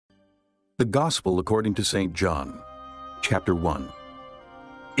The Gospel according to St. John, chapter 1.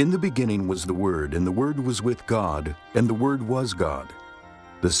 In the beginning was the Word, and the Word was with God, and the Word was God.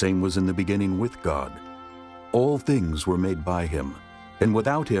 The same was in the beginning with God. All things were made by him, and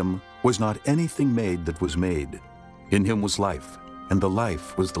without him was not anything made that was made. In him was life, and the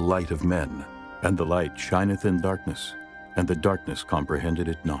life was the light of men. And the light shineth in darkness, and the darkness comprehended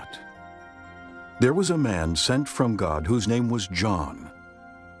it not. There was a man sent from God whose name was John.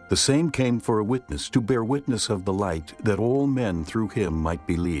 The same came for a witness, to bear witness of the light, that all men through him might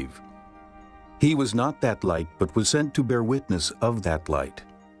believe. He was not that light, but was sent to bear witness of that light.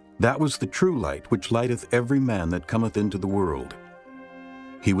 That was the true light, which lighteth every man that cometh into the world.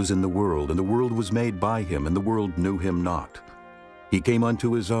 He was in the world, and the world was made by him, and the world knew him not. He came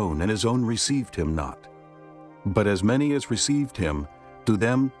unto his own, and his own received him not. But as many as received him, to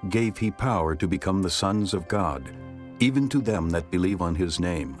them gave he power to become the sons of God, even to them that believe on his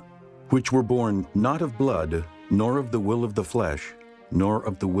name, which were born not of blood, nor of the will of the flesh, nor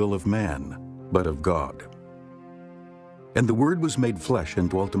of the will of man, but of God. And the Word was made flesh and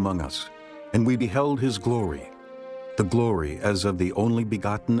dwelt among us, and we beheld his glory, the glory as of the only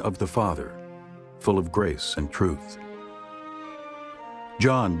begotten of the Father, full of grace and truth.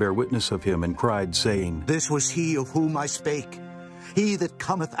 John bare witness of him, and cried, saying, This was he of whom I spake. He that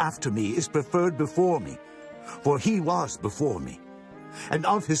cometh after me is preferred before me, for he was before me. And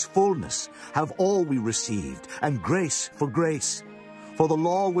of his fullness have all we received, and grace for grace. For the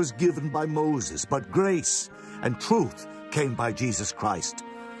law was given by Moses, but grace and truth came by Jesus Christ.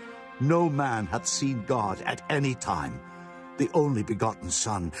 No man hath seen God at any time. The only begotten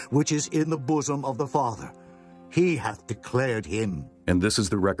Son, which is in the bosom of the Father, he hath declared him. And this is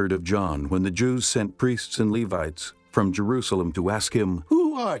the record of John, when the Jews sent priests and Levites from Jerusalem to ask him,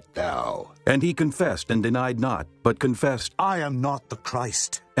 Who art thou? And he confessed and denied not, but confessed, I am not the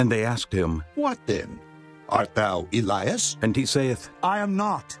Christ. And they asked him, What then? Art thou Elias? And he saith, I am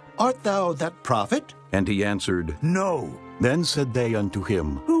not. Art thou that prophet? And he answered, No. Then said they unto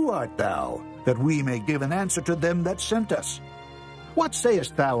him, Who art thou? That we may give an answer to them that sent us. What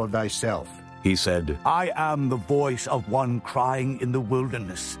sayest thou of thyself? He said, I am the voice of one crying in the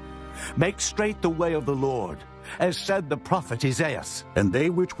wilderness, Make straight the way of the Lord, as said the prophet Isaiah. And they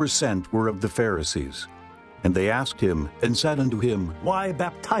which were sent were of the Pharisees. And they asked him, and said unto him, Why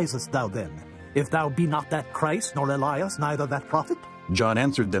baptizest thou then, if thou be not that Christ, nor Elias, neither that prophet? John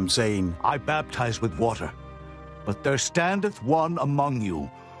answered them, saying, I baptize with water, but there standeth one among you,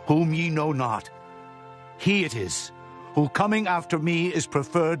 whom ye know not. He it is, who coming after me is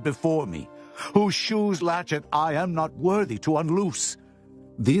preferred before me, whose shoes latchet I am not worthy to unloose.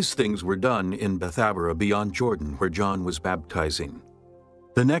 These things were done in Bethabara beyond Jordan, where John was baptizing.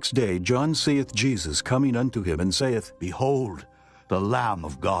 The next day John seeth Jesus coming unto him, and saith, Behold, the Lamb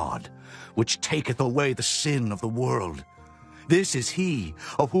of God, which taketh away the sin of the world. This is he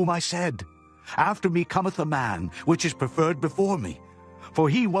of whom I said, After me cometh a man, which is preferred before me. For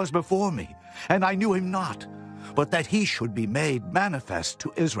he was before me, and I knew him not, but that he should be made manifest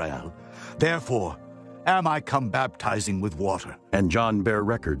to Israel. Therefore am I come baptizing with water. And John bare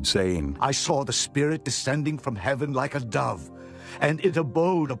record, saying, I saw the Spirit descending from heaven like a dove, and it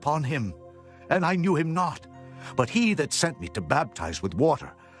abode upon him. And I knew him not, but he that sent me to baptize with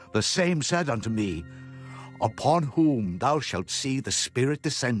water, the same said unto me, Upon whom thou shalt see the Spirit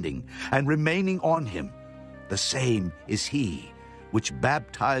descending, and remaining on him, the same is he which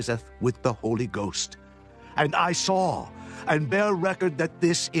baptizeth with the Holy Ghost. And I saw, and bear record that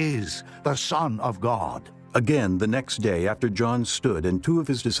this is the Son of God. Again the next day after John stood, and two of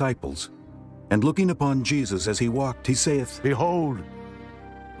his disciples, and looking upon Jesus as he walked, he saith, Behold,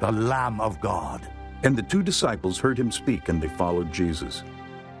 the Lamb of God. And the two disciples heard him speak, and they followed Jesus.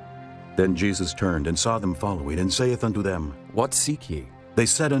 Then Jesus turned and saw them following, and saith unto them, What seek ye? They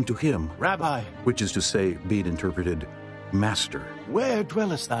said unto him, Rabbi, which is to say, be it interpreted, Master. where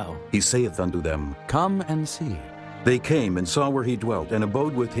dwellest thou? He saith unto them, Come and see. They came and saw where he dwelt, and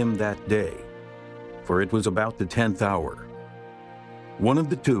abode with him that day. For it was about the 10th hour. One of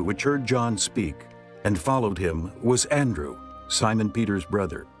the two which heard John speak, and followed him, was Andrew, Simon Peter's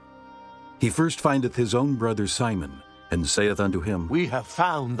brother. He first findeth his own brother Simon, and saith unto him, We have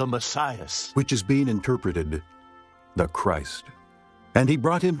found the Messiah. which is being interpreted, the Christ. And he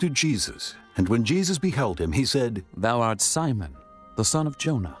brought him to Jesus. And when Jesus beheld him, he said, Thou art Simon, the son of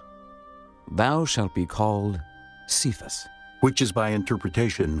Jonah. Thou shalt be called Cephas. which is by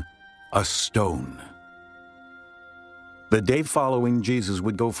interpretation, a stone. The day following, Jesus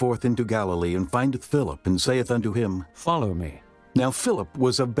would go forth into Galilee, and findeth Philip, and saith unto him, Follow me. Now Philip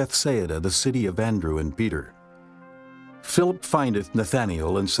was of Bethsaida, the city of Andrew and Peter. Philip findeth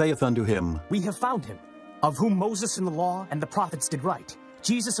Nathanael, and saith unto him, We have found him, of whom Moses in the law and the prophets did write,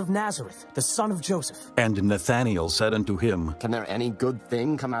 Jesus of Nazareth, the son of Joseph. And Nathanael said unto him, Can there any good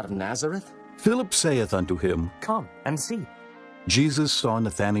thing come out of Nazareth? Philip saith unto him, Come and see. Jesus saw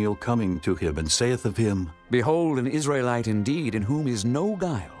Nathanael coming to him, and saith of him, Behold, an Israelite indeed, in whom is no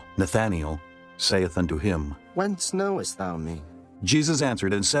guile. Nathanael saith unto him, Whence knowest thou me? Jesus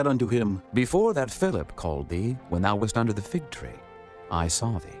answered and said unto him, Before that Philip called thee, when thou wast under the fig tree, I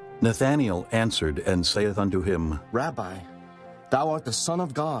saw thee. Nathanael answered and saith unto him, Rabbi, thou art the Son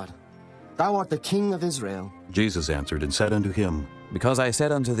of God. Thou art the King of Israel. Jesus answered and said unto him, Because I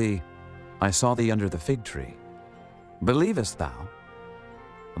said unto thee, I saw thee under the fig tree. Believest thou?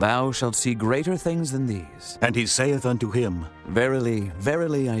 Thou shalt see greater things than these. And he saith unto him, Verily,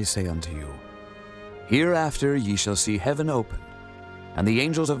 verily, I say unto you, hereafter ye shall see heaven open, and the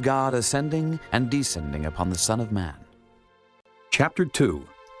angels of God ascending and descending upon the Son of Man. Chapter 2.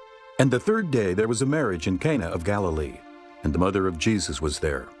 And the third day there was a marriage in Cana of Galilee, and the mother of Jesus was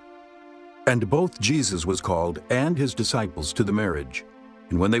there. And both Jesus was called, and his disciples, to the marriage.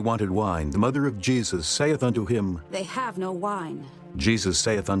 And when they wanted wine, the mother of Jesus saith unto him, They have no wine. Jesus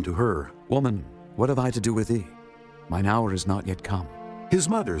saith unto her, Woman, what have I to do with thee? Mine hour is not yet come. His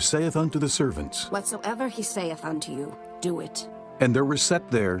mother saith unto the servants, Whatsoever he saith unto you, do it. And there were set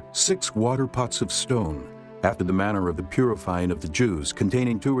there 6 water pots of stone, after the manner of the purifying of the Jews,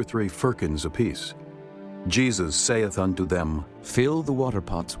 containing 2 or 3 firkins apiece. Jesus saith unto them, Fill the water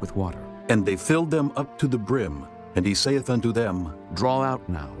pots with water. And they filled them up to the brim. And he saith unto them, Draw out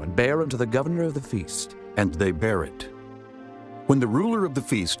now, and bear unto the governor of the feast. And they bare it. When the ruler of the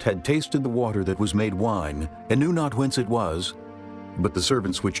feast had tasted the water that was made wine, and knew not whence it was, but the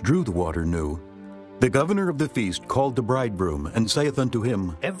servants which drew the water knew, the governor of the feast called the bridegroom, and saith unto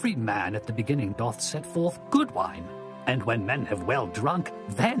him, Every man at the beginning doth set forth good wine, and when men have well drunk,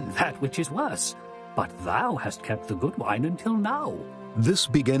 then that which is worse. But thou hast kept the good wine until now. This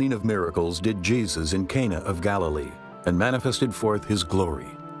beginning of miracles did Jesus in Cana of Galilee, and manifested forth his glory,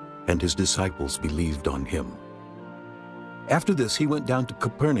 and his disciples believed on him. After this he went down to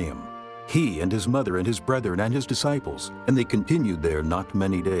Capernaum, he and his mother and his brethren and his disciples, and they continued there not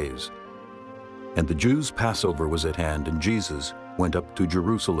many days. And the Jews' Passover was at hand, and Jesus went up to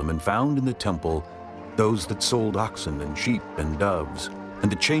Jerusalem, and found in the temple those that sold oxen and sheep and doves, and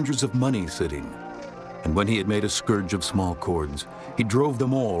the changers of money sitting. And when he had made a scourge of small cords, he drove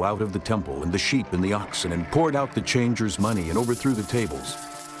them all out of the temple, and the sheep and the oxen, and poured out the changers' money, and overthrew the tables,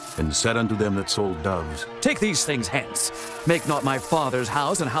 and said unto them that sold doves, Take these things hence. Make not my Father's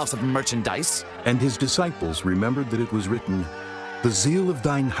house an house of merchandise. And his disciples remembered that it was written, The zeal of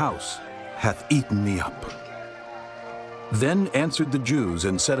thine house hath eaten me up. Then answered the Jews,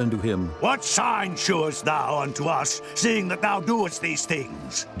 and said unto him, What sign shewest thou unto us, seeing that thou doest these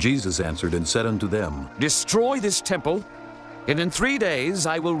things? Jesus answered and said unto them, Destroy this temple, and in 3 days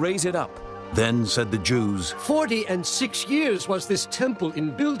I will raise it up. Then said the Jews, 46 years was this temple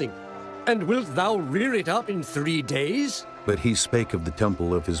in building, and wilt thou rear it up in 3 days? But he spake of the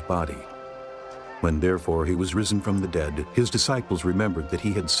temple of his body. When therefore he was risen from the dead, his disciples remembered that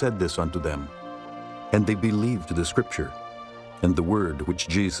he had said this unto them, and they believed the scripture, and the word which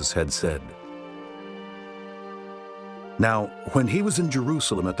Jesus had said. Now, when he was in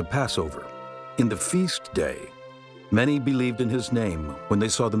Jerusalem at the Passover, in the feast day, many believed in his name when they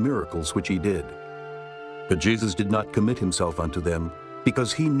saw the miracles which he did. But Jesus did not commit himself unto them,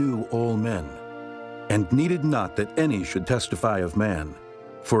 because he knew all men, and needed not that any should testify of man,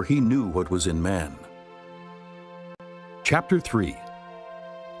 for he knew what was in man. Chapter 3.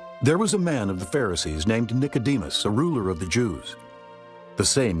 There was a man of the Pharisees named Nicodemus, a ruler of the Jews. The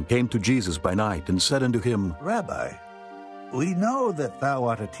same came to Jesus by night, and said unto him, Rabbi, we know that thou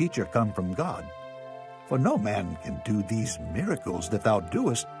art a teacher come from God. For no man can do these miracles that thou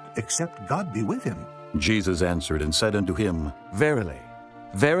doest, except God be with him. Jesus answered and said unto him, Verily,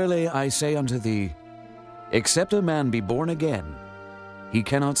 verily, I say unto thee, except a man be born again, he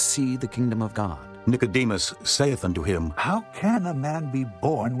cannot see the kingdom of God. Nicodemus saith unto him, How can a man be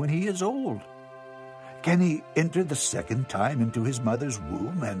born when he is old? Can he enter the second time into his mother's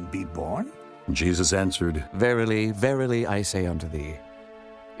womb and be born? Jesus answered, Verily, verily, I say unto thee,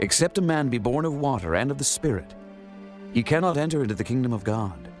 except a man be born of water and of the Spirit, he cannot enter into the kingdom of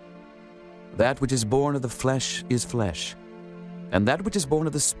God. That which is born of the flesh is flesh, and that which is born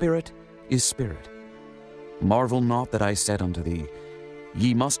of the Spirit is spirit. Marvel not that I said unto thee,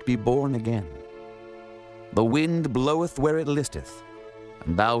 Ye must be born again. The wind bloweth where it listeth,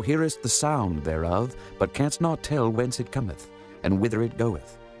 and thou hearest the sound thereof, but canst not tell whence it cometh, and whither it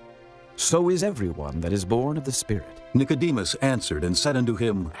goeth. so is everyone that is born of the Spirit. Nicodemus answered and said unto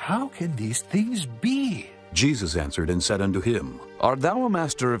him, How can these things be? Jesus answered and said unto him, Art thou a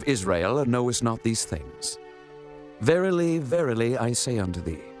master of Israel, and knowest not these things? Verily, verily, I say unto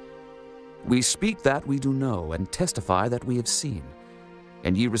thee, we speak that we do know, and testify that we have seen,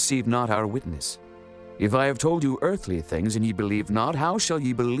 and ye receive not our witness. If I have told you earthly things, and ye believe not, how shall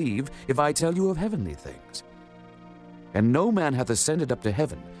ye believe if I tell you of heavenly things? And no man hath ascended up to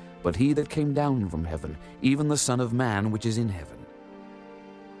heaven, but he that came down from heaven, even the Son of Man which is in heaven.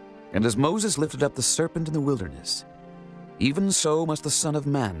 And as Moses lifted up the serpent in the wilderness, even so must the Son of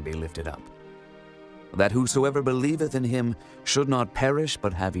Man be lifted up, that whosoever believeth in him should not perish,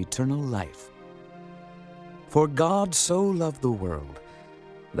 but have eternal life. For God so loved the world,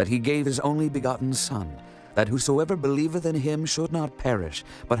 that he gave his only begotten Son, that whosoever believeth in him should not perish,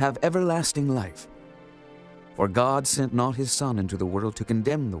 but have everlasting life. For God sent not his Son into the world to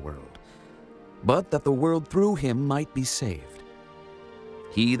condemn the world, but that the world through him might be saved.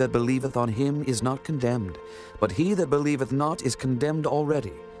 He that believeth on him is not condemned, but he that believeth not is condemned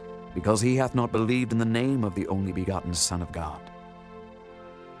already, because he hath not believed in the name of the only begotten Son of God.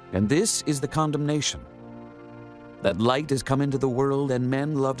 And this is the condemnation, that light is come into the world, and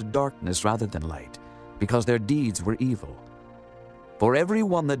men loved darkness rather than light, because their deeds were evil. For every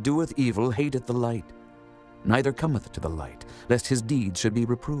one that doeth evil hateth the light, neither cometh to the light, lest his deeds should be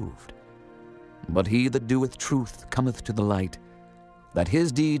reproved. But he that doeth truth cometh to the light, that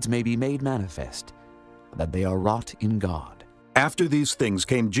his deeds may be made manifest, that they are wrought in God. After these things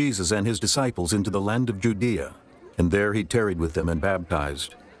came Jesus and his disciples into the land of Judea, and there he tarried with them and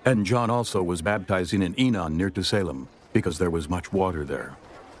baptized. And John also was baptizing in Enon near to Salem, because there was much water there.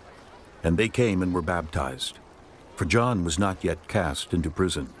 And they came and were baptized, for John was not yet cast into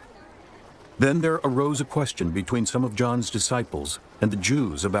prison. Then there arose a question between some of John's disciples and the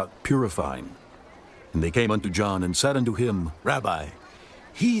Jews about purifying. And they came unto John and said unto him, Rabbi,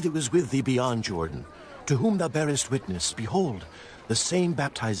 he that was with thee beyond Jordan, to whom thou bearest witness, behold, the same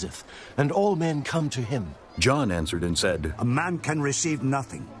baptizeth, and all men come to him. John answered and said, A man can receive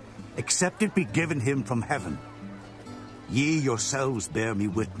nothing, except it be given him from heaven. Ye yourselves bear me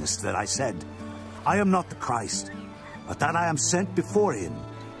witness that I said, I am not the Christ, but that I am sent before him.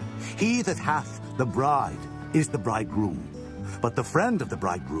 He that hath the bride is the bridegroom. But the friend of the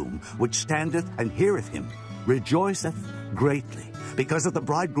bridegroom, which standeth and heareth him, rejoiceth greatly, because of the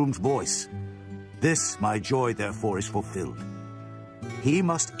bridegroom's voice. This my joy therefore is fulfilled. He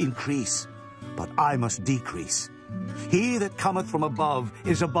must increase, but I must decrease. He that cometh from above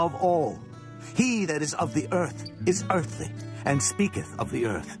is above all. He that is of the earth is earthly, and speaketh of the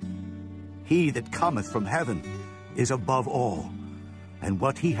earth. He that cometh from heaven is above all. And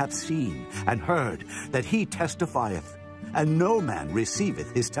what he hath seen and heard, that he testifieth, and no man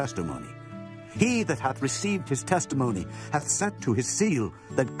receiveth his testimony. He that hath received his testimony hath set to his seal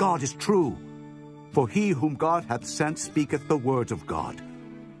that God is true. For he whom God hath sent speaketh the words of God.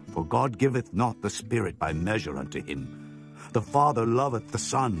 For God giveth not the Spirit by measure unto him. The Father loveth the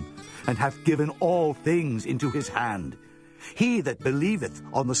Son, and hath given all things into his hand. He that believeth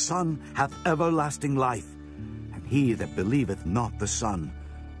on the Son hath everlasting life, and he that believeth not the Son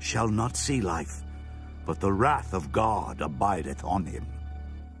shall not see life, but the wrath of God abideth on him.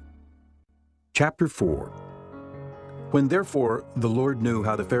 Chapter 4. When therefore the Lord knew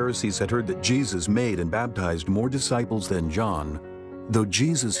how the Pharisees had heard that Jesus made and baptized more disciples than John, though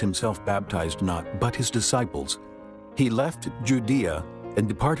Jesus himself baptized not, but his disciples, he left Judea and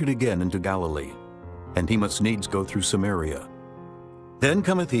departed again into Galilee, and he must needs go through Samaria. Then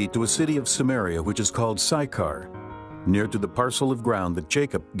cometh he to a city of Samaria, which is called Sychar, near to the parcel of ground that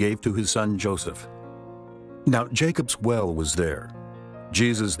Jacob gave to his son Joseph. Now Jacob's well was there.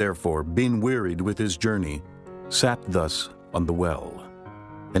 Jesus therefore, being wearied with his journey, sat thus on the well.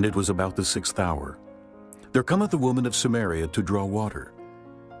 And it was about the 6th hour. There cometh a woman of Samaria to draw water.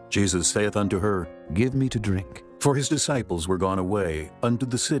 Jesus saith unto her, Give me to drink. For his disciples were gone away unto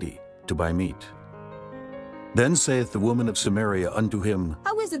the city to buy meat. Then saith the woman of Samaria unto him,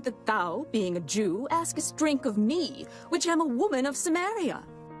 How is it that thou, being a Jew, askest drink of me, which am a woman of Samaria?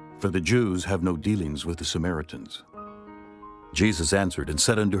 For the Jews have no dealings with the Samaritans. Jesus answered and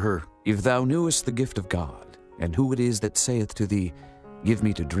said unto her, If thou knewest the gift of God, and who it is that saith to thee, Give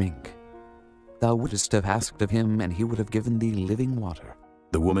me to drink, thou wouldest have asked of him, and he would have given thee living water.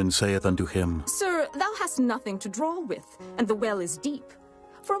 The woman saith unto him, Sir, thou hast nothing to draw with, and the well is deep.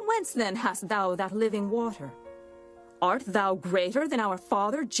 From whence then hast thou that living water? Art thou greater than our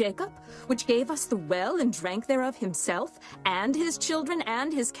father Jacob, which gave us the well and drank thereof himself, and his children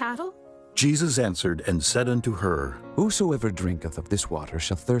and his cattle? Jesus answered and said unto her, Whosoever drinketh of this water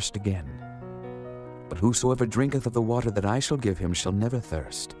shall thirst again. But whosoever drinketh of the water that I shall give him shall never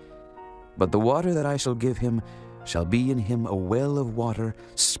thirst. But the water that I shall give him shall be in him a well of water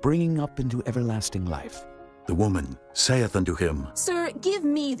springing up into everlasting life. The woman saith unto him, Sir, give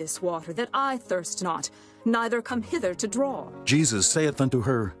me this water, that I thirst not, neither come hither to draw. Jesus saith unto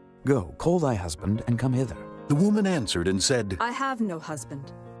her, Go, call thy husband, and come hither. The woman answered and said, I have no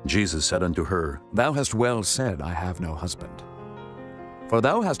husband. Jesus said unto her, Thou hast well said, I have no husband. For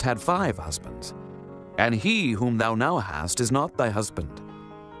thou hast had 5 husbands, and he whom thou now hast is not thy husband.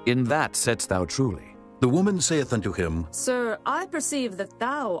 In that saidst thou truly. The woman saith unto him, Sir, I perceive that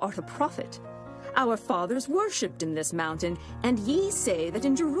thou art a prophet. Our fathers worshipped in this mountain, and ye say that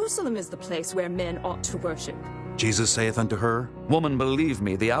in Jerusalem is the place where men ought to worship. Jesus saith unto her, Woman, believe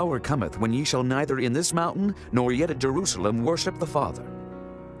me, the hour cometh when ye shall neither in this mountain nor yet at Jerusalem worship the Father.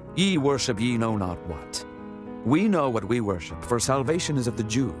 Ye worship ye know not what. We know what we worship, for salvation is of the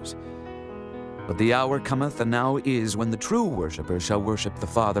Jews. But the hour cometh, and now is, when the true worshippers shall worship the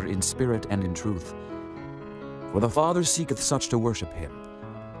Father in spirit and in truth. For the Father seeketh such to worship him.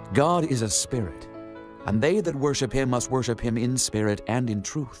 God is a spirit, and they that worship him must worship him in spirit and in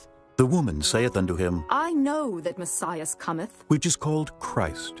truth. The woman saith unto him, I know that Messiah cometh. which is called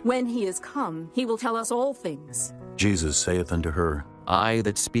Christ. When he is come, he will tell us all things. Jesus saith unto her, I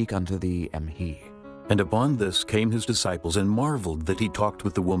that speak unto thee am he. And upon this came his disciples, and marveled that he talked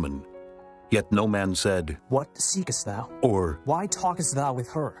with the woman. Yet no man said, What seekest thou? or, Why talkest thou with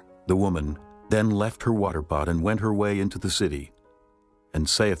her? The woman then left her water pot, and went her way into the city, and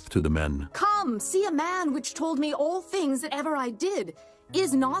saith to the men, Come, see a man which told me all things that ever I did.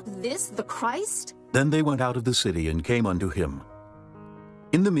 Is not this the Christ? Then they went out of the city, and came unto him.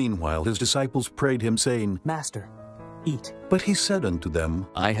 In the meanwhile his disciples prayed him, saying, Master, eat. But he said unto them,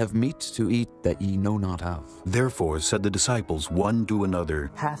 I have meat to eat that ye know not of. Therefore said the disciples one to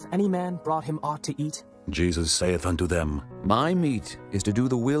another, Hath any man brought him aught to eat? Jesus saith unto them, My meat is to do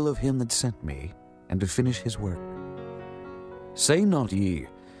the will of him that sent me, and to finish his work. Say not ye,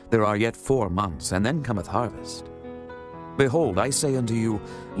 There are yet 4 months, and then cometh harvest. Behold, I say unto you,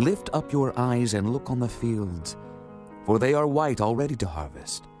 Lift up your eyes and look on the fields, for they are white already to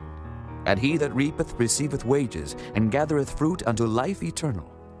harvest. And he that reapeth receiveth wages, and gathereth fruit unto life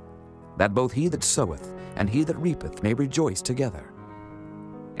eternal, that both he that soweth and he that reapeth may rejoice together.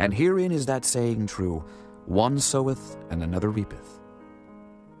 And herein is that saying true, One soweth, and another reapeth.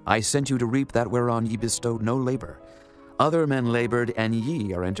 I sent you to reap that whereon ye bestowed no labor. Other men labored, and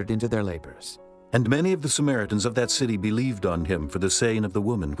ye are entered into their labors. And many of the Samaritans of that city believed on him for the saying of the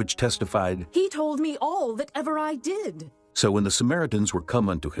woman, which testified, He told me all that ever I did. So when the Samaritans were come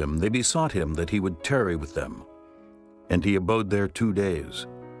unto him, they besought him that he would tarry with them. And he abode there 2 days.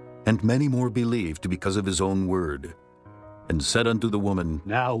 And many more believed because of his own word. And said unto the woman,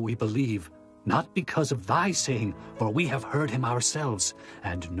 Now we believe, not because of thy saying, for we have heard him ourselves,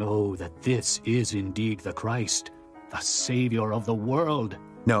 and know that this is indeed the Christ, the Savior of the world.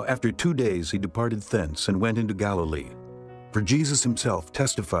 Now after 2 days he departed thence, and went into Galilee. For Jesus himself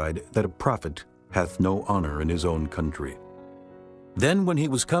testified that a prophet hath no honor in his own country. Then when he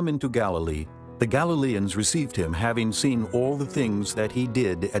was come into Galilee, the Galileans received him, having seen all the things that he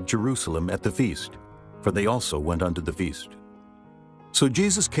did at Jerusalem at the feast, for they also went unto the feast. So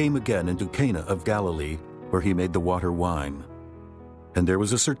Jesus came again into Cana of Galilee, where he made the water wine. And there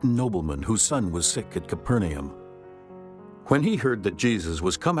was a certain nobleman whose son was sick at Capernaum. When he heard that Jesus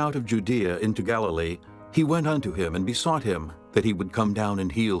was come out of Judea into Galilee, he went unto him and besought him that he would come down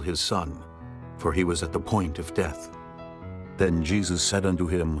and heal his son, for he was at the point of death. Then Jesus said unto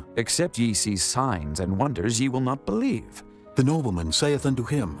him, Except ye see signs and wonders, ye will not believe. The nobleman saith unto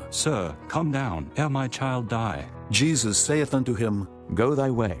him, Sir, come down, ere my child die. Jesus saith unto him, Go thy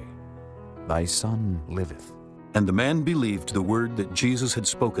way, thy son liveth. And the man believed the word that Jesus had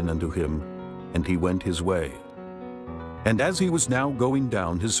spoken unto him, and he went his way. And as he was now going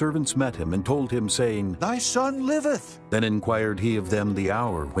down, his servants met him, and told him, saying, Thy son liveth. Then inquired he of them the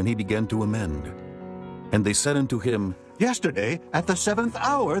hour when he began to amend. And they said unto him, Yesterday, at the 7th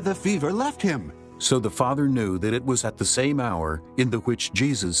hour, the fever left him. So the father knew that it was at the same hour in the which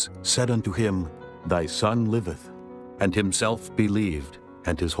Jesus said unto him, Thy son liveth, and himself believed,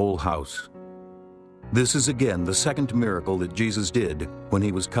 and his whole house. This is again the second miracle that Jesus did when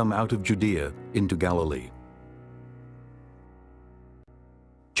he was come out of Judea into Galilee.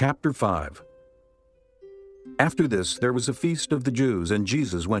 Chapter 5. After this there was a feast of the Jews, and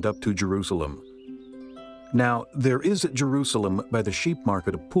Jesus went up to Jerusalem. Now there is at Jerusalem by the sheep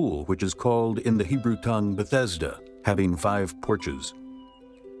market a pool, which is called in the Hebrew tongue Bethesda, having 5 porches.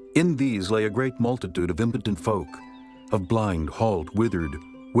 In these lay a great multitude of impotent folk, of blind, halt, withered,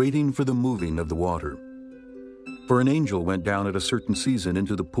 waiting for the moving of the water. For an angel went down at a certain season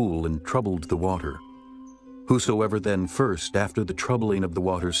into the pool and troubled the water. Whosoever then first, after the troubling of the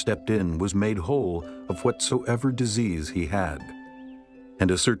water, stepped in, was made whole of whatsoever disease he had.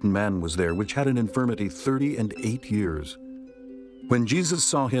 And a certain man was there which had an infirmity 38 years. When Jesus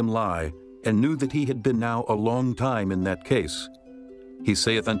saw him lie, and knew that he had been now a long time in that case, he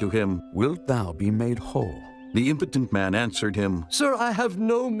saith unto him, Wilt thou be made whole? The impotent man answered him, Sir, I have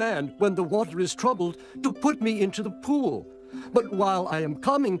no man, when the water is troubled, to put me into the pool. But while I am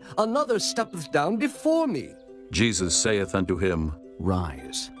coming, another steppeth down before me. Jesus saith unto him,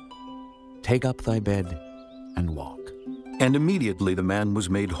 Rise, take up thy bed, and walk. And immediately the man was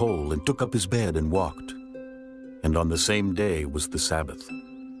made whole, and took up his bed and walked. And on the same day was the Sabbath.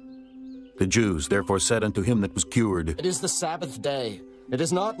 The Jews therefore said unto him that was cured, It is the Sabbath day. It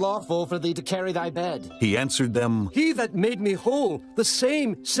is not lawful for thee to carry thy bed. He answered them, He that made me whole, the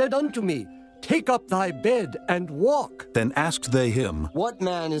same said unto me, Take up thy bed and walk. Then asked they him, What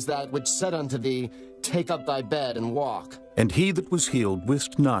man is that which said unto thee, Take up thy bed and walk? And he that was healed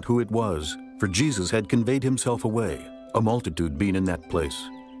wist not who it was, for Jesus had conveyed himself away, a multitude being in that place.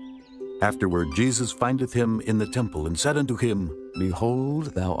 Afterward Jesus findeth him in the temple, and said unto him, Behold,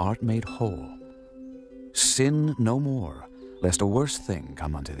 thou art made whole. Sin no more, lest a worse thing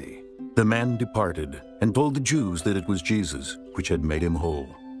come unto thee. The man departed, and told the Jews that it was Jesus which had made him whole.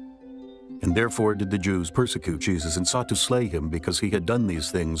 And therefore did the Jews persecute Jesus, and sought to slay him, because he had done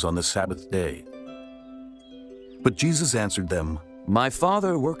these things on the Sabbath day. But Jesus answered them, My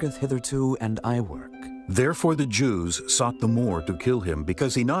Father worketh hitherto, and I work. Therefore the Jews sought the more to kill him,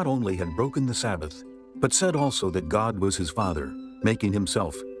 because he not only had broken the Sabbath, but said also that God was his Father, making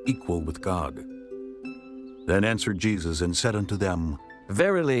himself equal with God. Then answered Jesus and said unto them,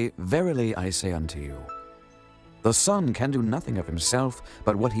 Verily, verily, I say unto you, the Son can do nothing of himself,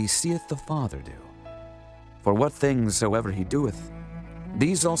 but what he seeth the Father do. For what things soever he doeth,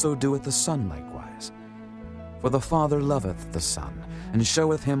 these also doeth the Son likewise. For the Father loveth the Son, and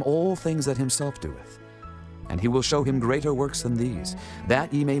showeth him all things that himself doeth. And he will show him greater works than these,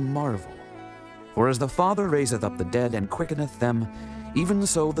 that ye may marvel. For as the Father raiseth up the dead, and quickeneth them, even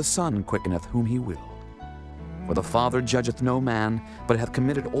so the Son quickeneth whom he will. For the Father judgeth no man, but hath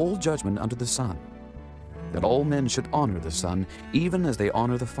committed all judgment unto the Son, that all men should honor the Son, even as they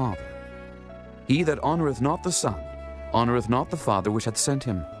honor the Father. He that honoreth not the Son, honoreth not the Father which hath sent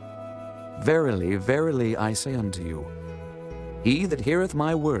him. Verily, verily, I say unto you, he that heareth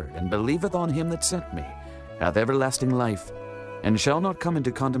my word, and believeth on him that sent me, hath everlasting life, and shall not come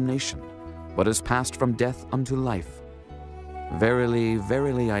into condemnation, but is passed from death unto life. Verily,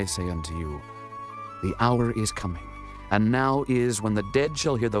 verily, I say unto you, the hour is coming, and now is, when the dead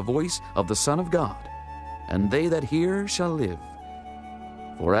shall hear the voice of the Son of God, and they that hear shall live.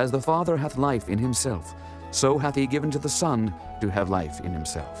 For as the Father hath life in himself, so hath he given to the Son to have life in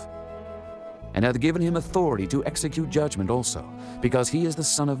himself, and hath given him authority to execute judgment also, because he is the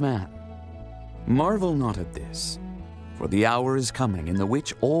Son of Man. Marvel not at this, for the hour is coming, in the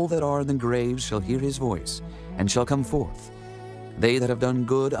which all that are in the graves shall hear his voice, and shall come forth, they that have done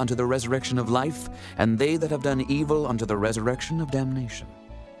good unto the resurrection of life, and they that have done evil unto the resurrection of damnation.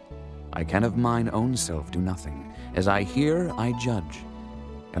 I can of mine own self do nothing. As I hear, I judge,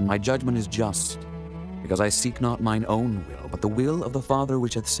 and my judgment is just, because I seek not mine own will, but the will of the Father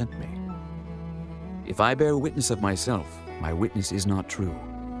which hath sent me. If I bear witness of myself, my witness is not true.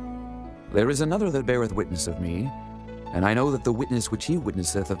 There is another that beareth witness of me, and I know that the witness which he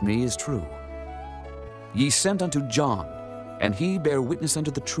witnesseth of me is true. Ye sent unto John, and he bare witness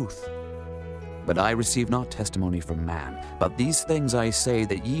unto the truth. But I receive not testimony from man, but these things I say,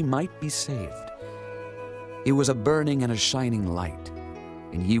 that ye might be saved. He was a burning and a shining light,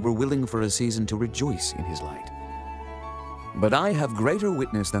 and ye were willing for a season to rejoice in his light. But I have greater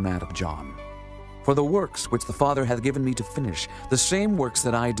witness than that of John. For the works which the Father hath given me to finish, the same works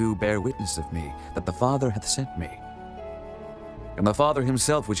that I do bear witness of me, that the Father hath sent me. And the Father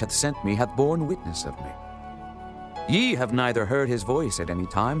himself which hath sent me hath borne witness of me. Ye have neither heard his voice at any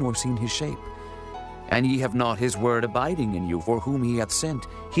time, nor seen his shape. And ye have not his word abiding in you, for whom he hath sent,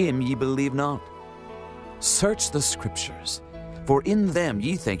 him ye believe not. Search the Scriptures, for in them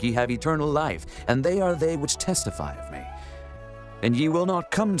ye think ye have eternal life, and they are they which testify of me. And ye will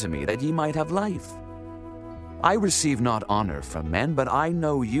not come to me, that ye might have life. I receive not honor from men, but I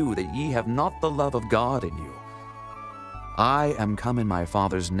know you, that ye have not the love of God in you. I am come in my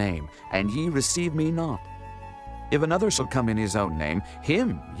Father's name, and ye receive me not. If another shall come in his own name,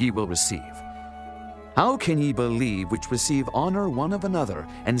 him ye will receive. How can ye believe which receive honor one of another,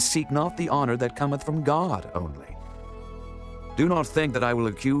 and seek not the honor that cometh from God only? Do not think that I will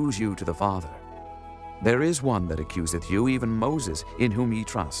accuse you to the Father. There is one that accuseth you, even Moses, in whom ye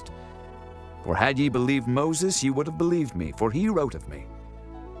trust. For had ye believed Moses, ye would have believed me, for he wrote of me.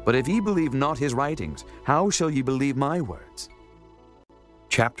 But if ye believe not his writings, how shall ye believe my words?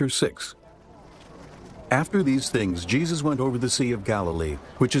 Chapter 6. After these things Jesus went over the Sea of Galilee,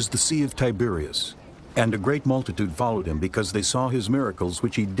 which is the Sea of Tiberias. And a great multitude followed him, because they saw his miracles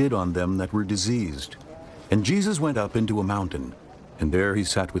which he did on them that were diseased. And Jesus went up into a mountain, and there he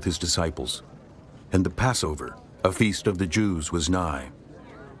sat with his disciples. And the Passover, a feast of the Jews, was nigh.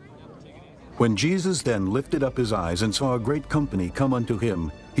 When Jesus then lifted up his eyes, and saw a great company come unto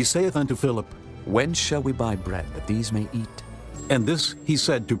him, he saith unto Philip, Whence shall we buy bread, that these may eat? And this he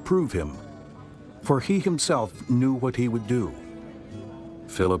said to prove him, for he himself knew what he would do.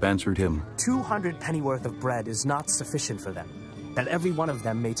 Philip answered him, 200 pennyworth of bread is not sufficient for them, that every one of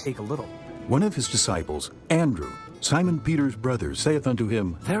them may take a little. One of his disciples, Andrew, Simon Peter's brother, saith unto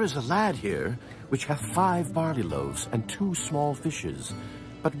him, There is a lad here, which hath 5 barley loaves, and 2 small fishes.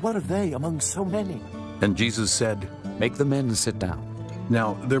 But what are they among so many? And Jesus said, Make the men sit down.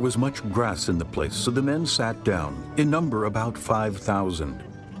 Now there was much grass in the place, so the men sat down, in number about 5,000.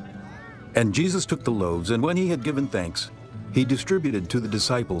 And Jesus took the loaves, and when he had given thanks, he distributed to the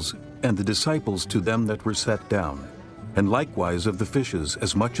disciples, and the disciples to them that were set down, and likewise of the fishes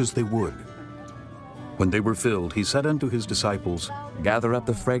as much as they would. When they were filled, he said unto his disciples, Gather up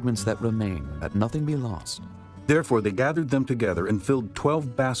the fragments that remain, that nothing be lost. Therefore they gathered them together, and filled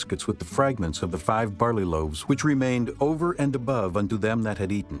 12 baskets with the fragments of the 5 barley loaves, which remained over and above unto them that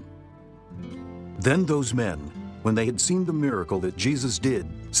had eaten. Then those men, when they had seen the miracle that Jesus did,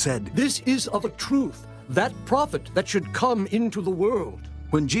 said, This is of a truth that prophet that should come into the world.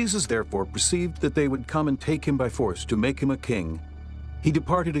 When Jesus therefore perceived that they would come and take him by force to make him a king, he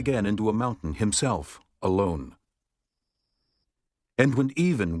departed again into a mountain himself alone. And when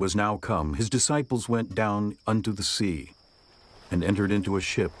even was now come, his disciples went down unto the sea, and entered into a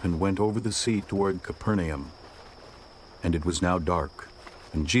ship, and went over the sea toward Capernaum. And it was now dark,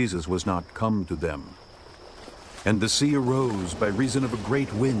 and Jesus was not come to them. And the sea arose by reason of a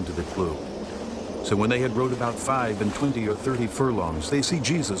great wind that blew. So when they had rowed about 25 or 30 furlongs, they see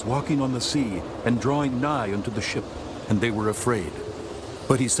Jesus walking on the sea, and drawing nigh unto the ship, and they were afraid.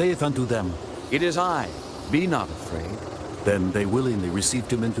 But he saith unto them, It is I, be not afraid. Then they willingly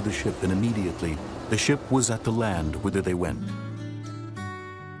received him into the ship, and immediately the ship was at the land whither they went.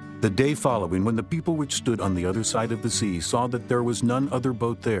 The day following, when the people which stood on the other side of the sea saw that there was none other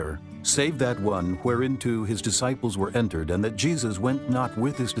boat there, save that one whereinto his disciples were entered, and that Jesus went not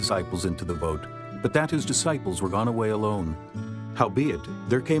with his disciples into the boat, but that his disciples were gone away alone. Howbeit,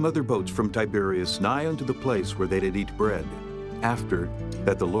 there came other boats from Tiberias nigh unto the place where they did eat bread, after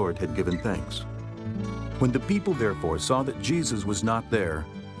that the Lord had given thanks. When the people therefore saw that Jesus was not there,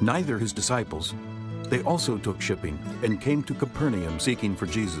 neither his disciples, they also took shipping, and came to Capernaum seeking for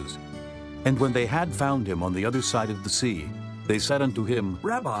Jesus. And when they had found him on the other side of the sea, they said unto him,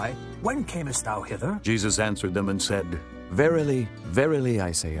 Rabbi, when camest thou hither? Jesus answered them and said, Verily, verily,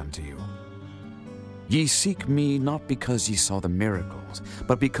 I say unto you, ye seek me not because ye saw the miracles,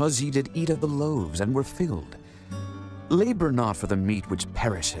 but because ye did eat of the loaves, and were filled. Labor not for the meat which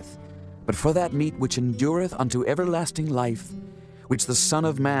perisheth, but for that meat which endureth unto everlasting life, which the Son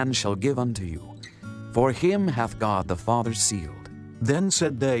of Man shall give unto you. For him hath God the Father sealed. Then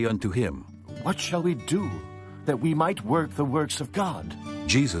said they unto him, What shall we do, that we might work the works of God?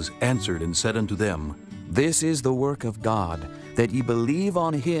 Jesus answered and said unto them, This is the work of God, that ye believe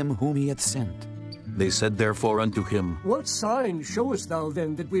on him whom he hath sent. They said therefore unto him, What sign showest thou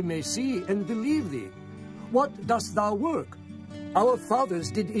then, that we may see and believe thee? What dost thou work? Our fathers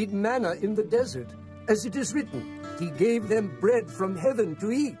did eat manna in the desert, as it is written, He gave them bread from heaven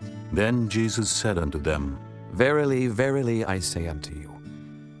to eat. Then Jesus said unto them, Verily, verily, I say unto you,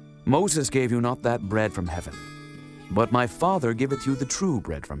 Moses gave you not that bread from heaven, but my Father giveth you the true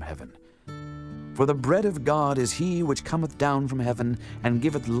bread from heaven. For the bread of God is he which cometh down from heaven, and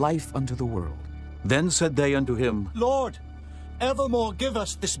giveth life unto the world. Then said they unto him, Lord, evermore give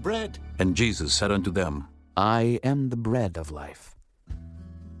us this bread. And Jesus said unto them, I am the bread of life.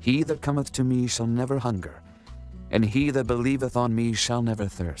 He that cometh to me shall never hunger, and he that believeth on me shall never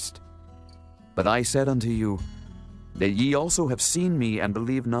thirst. But I said unto you, that ye also have seen me, and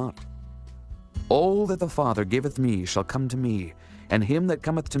believe not. All that the Father giveth me shall come to me, and him that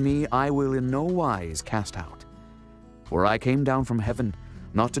cometh to me I will in no wise cast out. For I came down from heaven,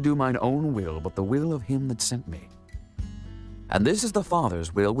 not to do mine own will, but the will of him that sent me. And this is the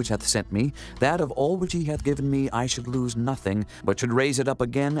Father's will which hath sent me, that of all which he hath given me I should lose nothing, but should raise it up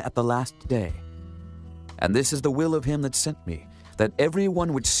again at the last day. And this is the will of him that sent me, that every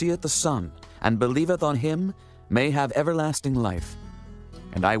one which seeth the Son, and believeth on him, may have everlasting life,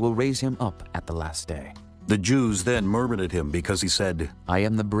 and I will raise him up at the last day. The Jews then murmured at him, because he said, I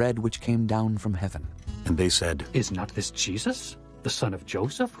am the bread which came down from heaven. And they said, Is not this Jesus, the son of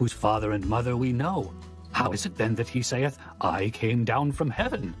Joseph, whose father and mother we know? How is it then that he saith, I came down from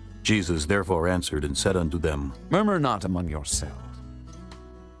heaven? Jesus therefore answered and said unto them, Murmur not among yourselves.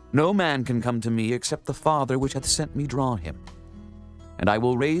 No man can come to me except the Father which hath sent me draw him, and I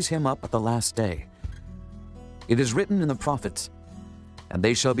will raise him up at the last day. It is written in the prophets, and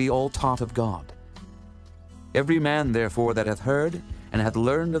they shall be all taught of God. Every man therefore that hath heard and hath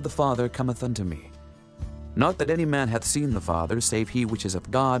learned of the Father cometh unto me. Not that any man hath seen the Father, save he which is of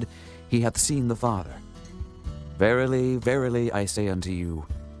God, he hath seen the Father. Verily, verily, I say unto you,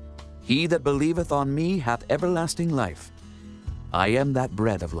 he that believeth on me hath everlasting life. I am that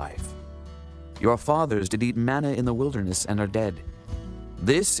bread of life. Your fathers did eat manna in the wilderness, and are dead.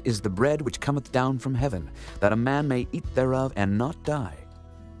 This is the bread which cometh down from heaven, that a man may eat thereof and not die.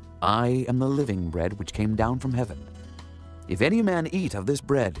 I am the living bread which came down from heaven. If any man eat of this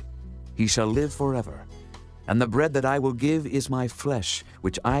bread, he shall live forever. And the bread that I will give is my flesh,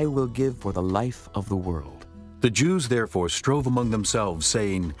 which I will give for the life of the world. The Jews therefore strove among themselves,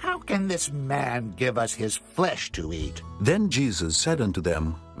 saying, How can this man give us his flesh to eat? Then Jesus said unto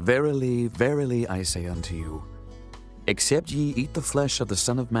them, Verily, verily, I say unto you, except ye eat the flesh of the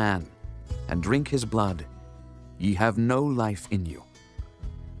Son of Man, and drink his blood, ye have no life in you.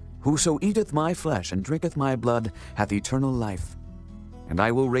 Whoso eateth my flesh and drinketh my blood hath eternal life, and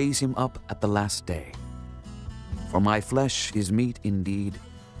I will raise him up at the last day. For my flesh is meat indeed,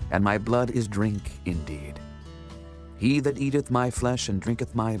 and my blood is drink indeed. He that eateth my flesh and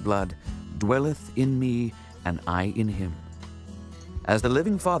drinketh my blood dwelleth in me, and I in him. As the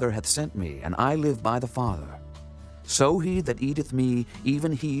living Father hath sent me, and I live by the Father, so he that eateth me,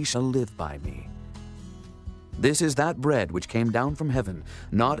 even he shall live by me. This is that bread which came down from heaven,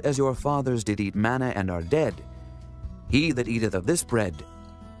 not as your fathers did eat manna and are dead. He that eateth of this bread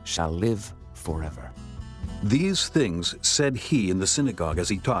shall live forever. These things said he in the synagogue as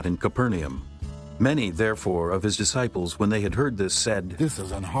he taught in Capernaum. Many, therefore, of his disciples, when they had heard this, said, This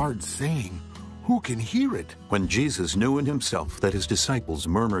is an hard saying. Who can hear it? When Jesus knew in himself that his disciples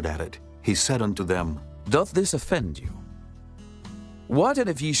murmured at it, he said unto them, Doth this offend you? What and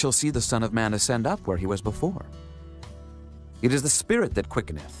if ye shall see the Son of Man ascend up where he was before? It is the Spirit that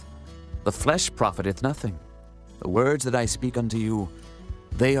quickeneth. The flesh profiteth nothing. The words that I speak unto you,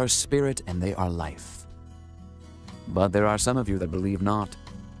 they are spirit and they are life. But there are some of you that believe not.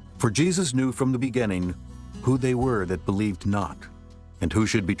 For Jesus knew from the beginning who they were that believed not, and who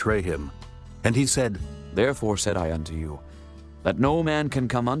should betray him. And he said, Therefore said I unto you, that no man can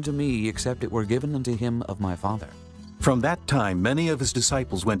come unto me except it were given unto him of my Father. From that time many of his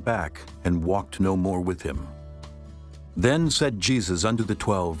disciples went back, and walked no more with him. Then said Jesus unto the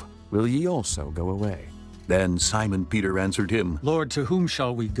 12, Will ye also go away? Then Simon Peter answered him, Lord, to whom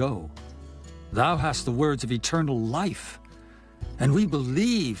shall we go? Thou hast the words of eternal life, and we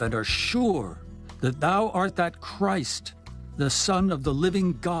believe and are sure that thou art that Christ, the Son of the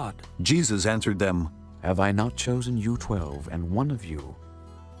living God. Jesus answered them, Have I not chosen you 12, and one of you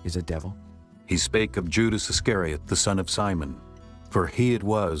is a devil? He spake of Judas Iscariot, the son of Simon, for he it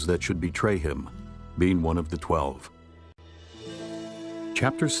was that should betray him, being one of the 12.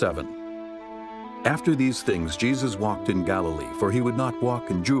 Chapter 7. After these things Jesus walked in Galilee, for he would not walk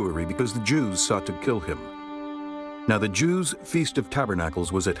in Jewry, because the Jews sought to kill him. Now the Jews' feast of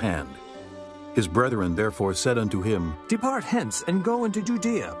tabernacles was at hand. His brethren therefore said unto him, Depart hence, and go into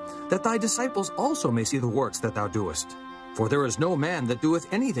Judea, that thy disciples also may see the works that thou doest. For there is no man that doeth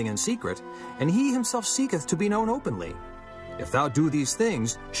anything in secret, and he himself seeketh to be known openly. If thou do these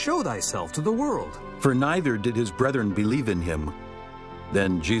things, show thyself to the world. For neither did his brethren believe in him.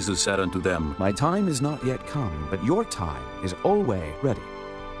 Then Jesus said unto them, My time is not yet come, but your time is always ready.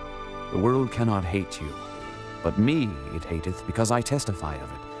 The world cannot hate you, but me it hateth, because I testify of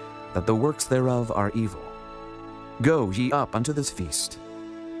it, that the works thereof are evil. Go ye up unto this feast.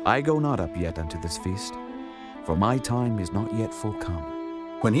 I go not up yet unto this feast, for my time is not yet full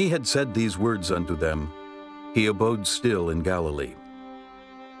come. When he had said these words unto them, he abode still in Galilee.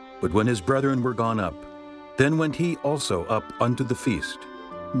 But when his brethren were gone up, then went he also up unto the feast,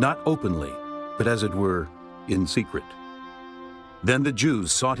 not openly, but as it were in secret. Then the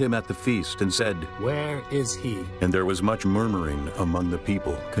Jews sought him at the feast, and said, Where is he? And there was much murmuring among the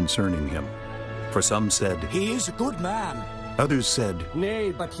people concerning him. For some said, He is a good man. Others said,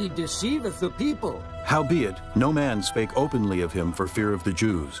 Nay, but he deceiveth the people. Howbeit, no man spake openly of him for fear of the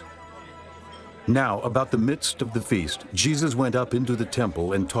Jews. Now, about the midst of the feast, Jesus went up into the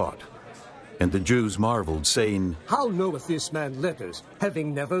temple and taught. And the Jews marveled, saying, How knoweth this man letters,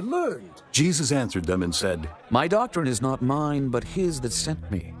 having never learned? Jesus answered them and said, My doctrine is not mine, but his that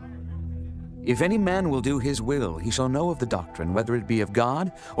sent me. If any man will do his will, he shall know of the doctrine, whether it be of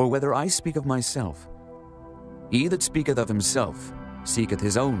God, or whether I speak of myself. He that speaketh of himself seeketh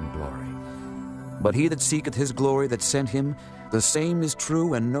his own glory. But he that seeketh his glory that sent him, the same is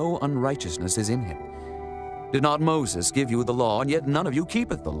true, and no unrighteousness is in him. Did not Moses give you the law, and yet none of you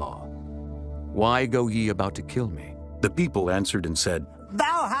keepeth the law? Why go ye about to kill me? The people answered and said,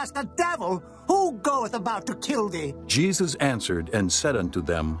 Thou hast a devil. Who goeth about to kill thee? Jesus answered and said unto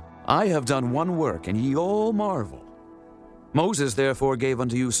them, I have done one work, and ye all marvel. Moses therefore gave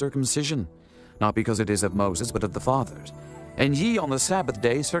unto you circumcision, not because it is of Moses, but of the fathers. And ye on the Sabbath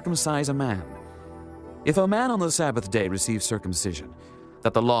day circumcise a man. If a man on the Sabbath day receive circumcision,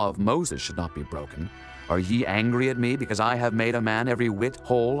 that the law of Moses should not be broken, are ye angry at me, because I have made a man every whit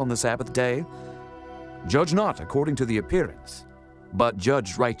whole on the Sabbath day? Judge not according to the appearance, but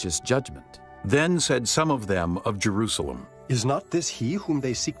judge righteous judgment. Then said some of them of Jerusalem, Is not this he whom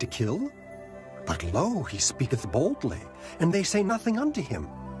they seek to kill? But lo, he speaketh boldly, and they say nothing unto him.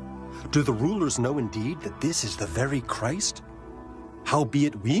 Do the rulers know indeed that this is the very Christ?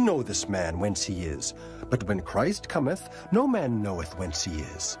 Howbeit we know this man whence he is, but when Christ cometh, no man knoweth whence he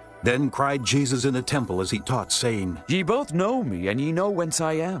is. Then cried Jesus in the temple as he taught, saying, Ye both know me, and ye know whence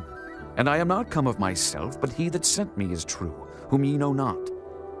I am. And I am not come of myself, but he that sent me is true, whom ye know not.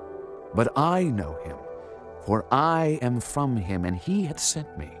 But I know him, for I am from him, and he hath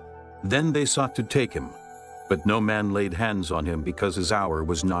sent me. Then they sought to take him, but no man laid hands on him, because his hour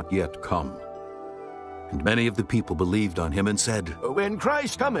was not yet come. And many of the people believed on him and said, When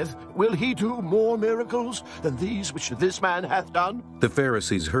Christ cometh, will he do more miracles than these which this man hath done? The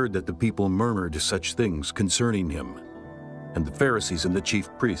Pharisees heard that the people murmured such things concerning him. And the Pharisees and the chief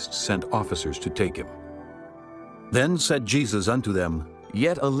priests sent officers to take him. Then said Jesus unto them,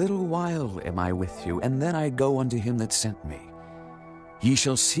 Yet a little while am I with you, and then I go unto him that sent me. Ye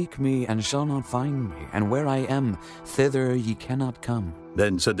shall seek me, and shall not find me, and where I am, thither ye cannot come.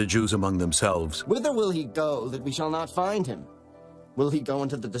 Then said the Jews among themselves, Whither will he go, that we shall not find him? Will he go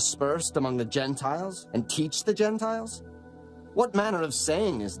into the dispersed among the Gentiles, and teach the Gentiles? What manner of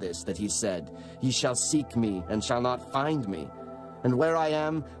saying is this that he said, Ye shall seek me, and shall not find me, and where I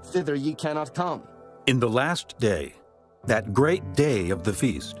am, thither ye cannot come? In the last day, that great day of the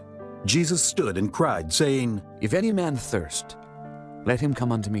feast, Jesus stood and cried, saying, If any man thirst, let him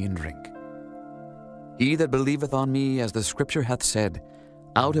come unto me and drink. He that believeth on me, as the Scripture hath said,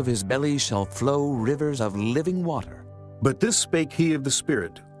 out of his belly shall flow rivers of living water. But this spake he of the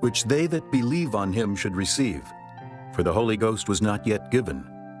Spirit, which they that believe on him should receive. For the Holy Ghost was not yet given,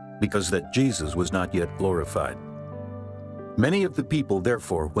 because that Jesus was not yet glorified. Many of the people,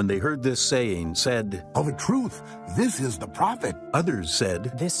 therefore, when they heard this saying, said, Of a truth, this is the prophet. Others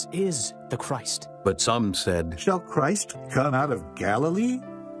said, This is the Christ. But some said, Shall Christ come out of Galilee?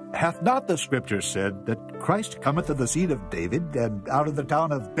 Hath not the Scripture said that Christ cometh of the seed of David, and out of the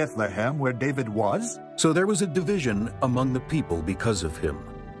town of Bethlehem, where David was? So there was a division among the people because of him.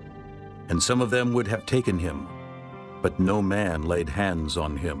 And some of them would have taken him, but no man laid hands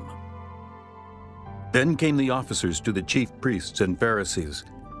on him. Then came the officers to the chief priests and Pharisees,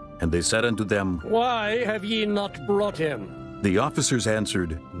 and they said unto them, Why have ye not brought him? The officers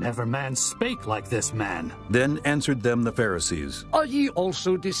answered, Never man spake like this man. Then answered them the Pharisees, Are ye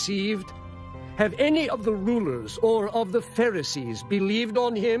also deceived? Have any of the rulers or of the Pharisees believed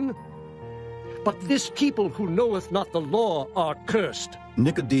on him? But this people who knoweth not the law are cursed.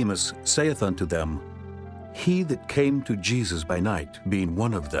 Nicodemus saith unto them, He that came to Jesus by night, being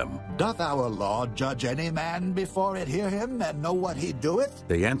one of them. Doth our law judge any man before it hear him, and know what he doeth?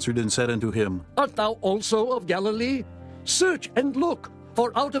 They answered and said unto him, Art thou also of Galilee? Search and look,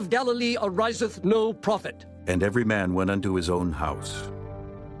 for out of Galilee ariseth no prophet. And every man went unto his own house.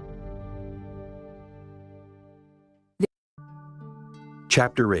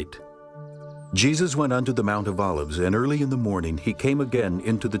 Chapter 8. Jesus went unto the Mount of Olives, and early in the morning he came again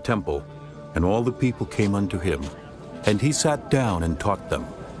into the temple, and all the people came unto him, and he sat down and taught them.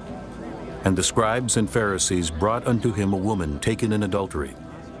 And the scribes and Pharisees brought unto him a woman taken in adultery.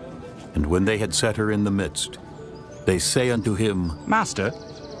 And when they had set her in the midst, they say unto him, Master,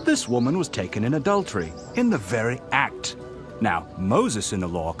 this woman was taken in adultery, in the very act. Now Moses in the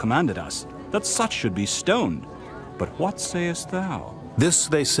law commanded us that such should be stoned. But what sayest thou? This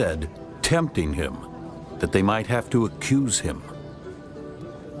they said, tempting him, that they might have to accuse him.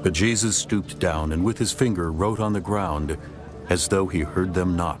 But Jesus stooped down and with his finger wrote on the ground, as though he heard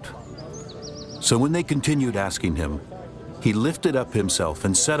them not. So when they continued asking him, he lifted up himself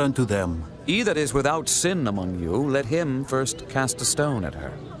and said unto them, He that is without sin among you, let him first cast a stone at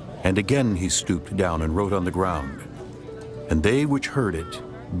her. And again he stooped down and wrote on the ground. And they which heard it,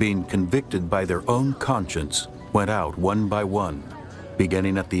 being convicted by their own conscience, went out one by one,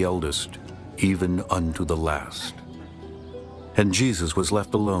 beginning at the eldest, even unto the last. And Jesus was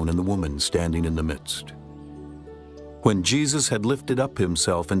left alone, and the woman standing in the midst. When Jesus had lifted up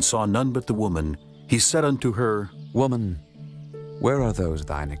himself and saw none but the woman, he said unto her, Woman, where are those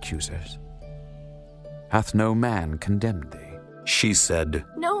thine accusers? Hath no man condemned thee? She said,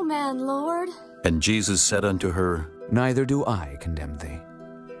 No man, Lord. And Jesus said unto her, Neither do I condemn thee.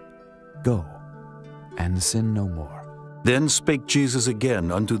 Go, and sin no more. Then spake Jesus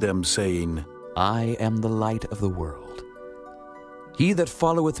again unto them, saying, I am the light of the world. He that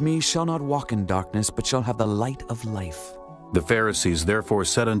followeth me shall not walk in darkness, but shall have the light of life. The Pharisees therefore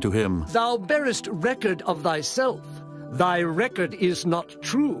said unto him, Thou bearest record of thyself. Thy record is not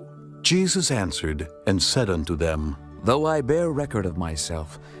true. Jesus answered and said unto them, Though I bear record of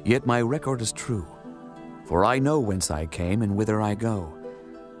myself, yet my record is true. For I know whence I came and whither I go.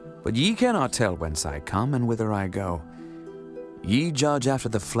 But ye cannot tell whence I come and whither I go. Ye judge after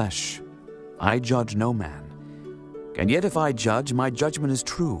the flesh. I judge no man. And yet if I judge, my judgment is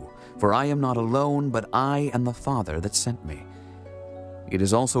true. For I am not alone, but I and the Father that sent me. It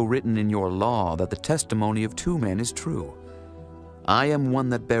is also written in your law that the testimony of two men is true. I am one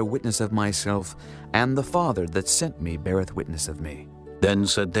that bear witness of myself, and the Father that sent me beareth witness of me. Then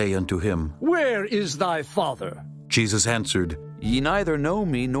said they unto him, Where is thy Father? Jesus answered, Ye neither know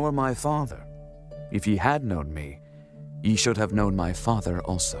me nor my Father. If ye had known me, ye should have known my Father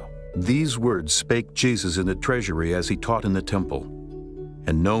also. These words spake Jesus in the treasury as he taught in the temple.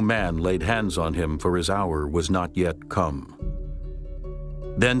 And no man laid hands on him, for his hour was not yet come.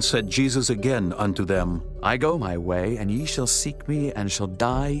 Then said Jesus again unto them, I go my way, and ye shall seek me, and shall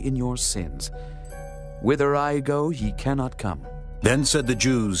die in your sins. Whither I go, ye cannot come. Then said the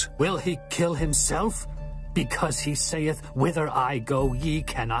Jews, Will he kill himself? Because he saith, Whither I go, ye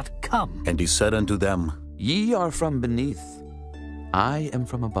cannot come. And he said unto them, Ye are from beneath, I am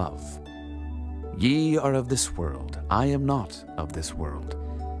from above. Ye are of this world, I am not of this world.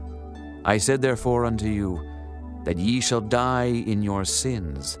 I said therefore unto you, that ye shall die in your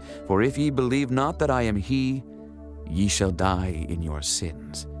sins. For if ye believe not that I am he, ye shall die in your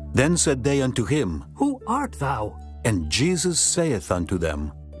sins. Then said they unto him, Who art thou? And Jesus saith unto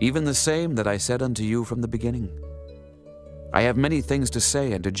them, Even the same that I said unto you from the beginning. I have many things to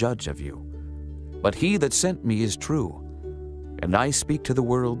say and to judge of you. But he that sent me is true, and I speak to the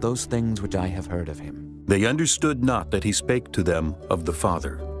world those things which I have heard of him. They understood not that he spake to them of the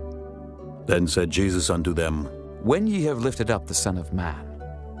Father. Then said Jesus unto them, When ye have lifted up the Son of Man,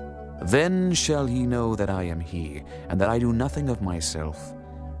 then shall ye know that I am he, and that I do nothing of myself,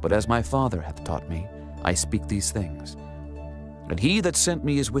 but as my Father hath taught me, I speak these things. And he that sent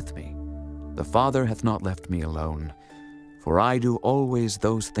me is with me. The Father hath not left me alone, for I do always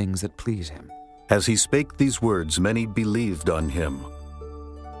those things that please him. As he spake these words, many believed on him.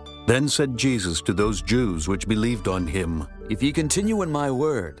 Then said Jesus to those Jews which believed on him, If ye continue in my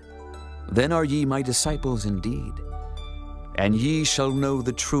word, then are ye my disciples indeed. And ye shall know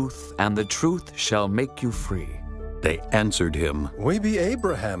the truth, and the truth shall make you free. They answered him, We be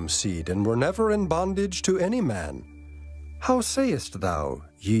Abraham's seed, and were never in bondage to any man. How sayest thou,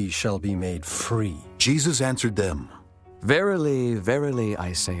 Ye shall be made free? Jesus answered them, Verily, verily,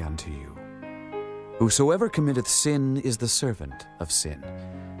 I say unto you, whosoever committeth sin is the servant of sin.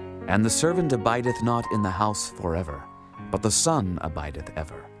 And the servant abideth not in the house forever, but the Son abideth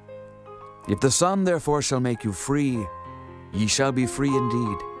ever. If the Son therefore shall make you free, ye shall be free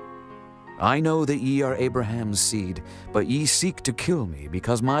indeed. I know that ye are Abraham's seed, but ye seek to kill me,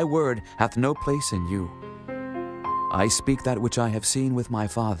 because my word hath no place in you. I speak that which I have seen with my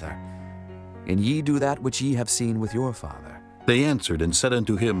Father, and ye do that which ye have seen with your father. They answered and said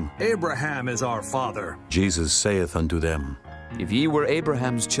unto him, Abraham is our father. Jesus saith unto them, If ye were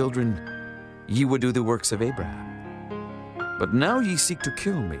Abraham's children, ye would do the works of Abraham. But now ye seek to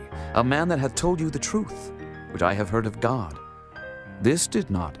kill me, a man that hath told you the truth, which I have heard of God. This did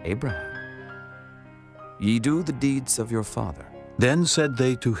not Abraham. Ye do the deeds of your father. Then said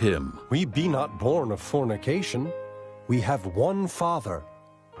they to him, We be not born of fornication. We have one Father,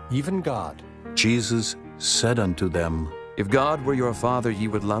 even God. Jesus said unto them, If God were your father, ye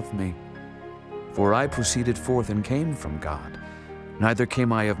would love me. For I proceeded forth and came from God. Neither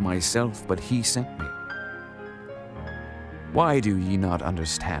came I of myself, but he sent me. Why do ye not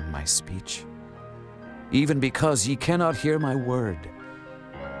understand my speech? Even because ye cannot hear my word.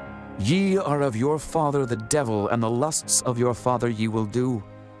 Ye are of your father the devil, and the lusts of your father ye will do.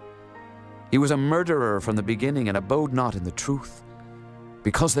 He was a murderer from the beginning, and abode not in the truth,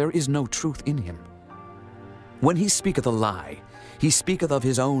 because there is no truth in him. When he speaketh a lie, he speaketh of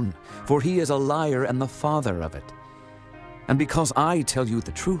his own, for he is a liar and the father of it. And because I tell you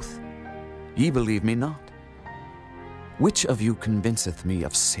the truth, ye believe me not. Which of you convinceth me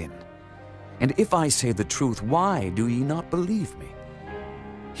of sin? And if I say the truth, why do ye not believe me?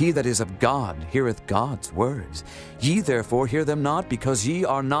 He that is of God heareth God's words. Ye therefore hear them not, because ye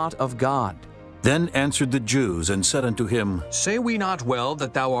are not of God. Then answered the Jews, and said unto him, Say we not well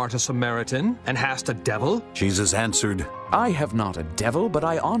that thou art a Samaritan, and hast a devil? Jesus answered, I have not a devil, but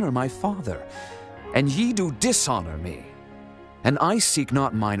I honor my Father, and ye do dishonor me. And I seek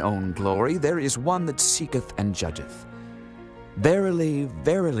not mine own glory, there is one that seeketh and judgeth. Verily,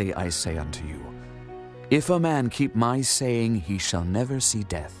 verily, I say unto you, if a man keep my saying, he shall never see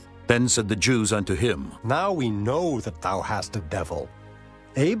death. Then said the Jews unto him, Now we know that thou hast a devil.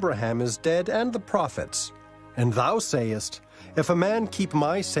 Abraham is dead, and the prophets. And thou sayest, If a man keep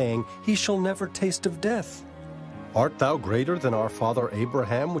my saying, he shall never taste of death. Art thou greater than our father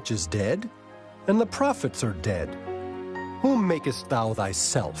Abraham, which is dead? And the prophets are dead. Whom makest thou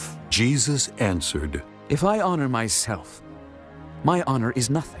thyself? Jesus answered, If I honor myself, my honor is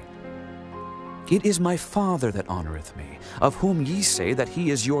nothing. It is my Father that honoreth me, of whom ye say that he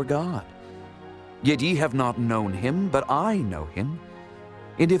is your God. Yet ye have not known him, but I know him.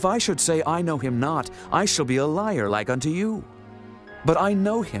 And if I should say I know him not, I shall be a liar like unto you. But I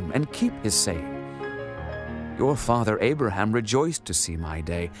know him, and keep his saying. Your father Abraham rejoiced to see my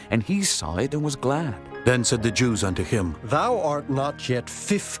day, and he saw it and was glad. Then said the Jews unto him, Thou art not yet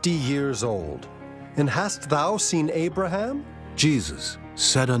 50 years old, and hast thou seen Abraham? Jesus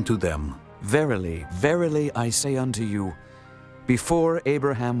said unto them, Verily, verily, I say unto you, before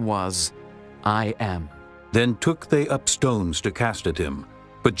Abraham was, I am. Then took they up stones to cast at him.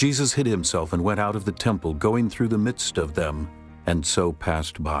 But Jesus hid himself and went out of the temple, going through the midst of them, and so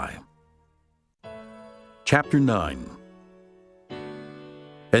passed by. Chapter 9.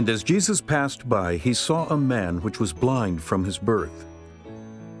 And as Jesus passed by, he saw a man which was blind from his birth.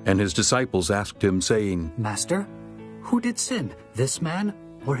 And his disciples asked him, saying, Master, who did sin, this man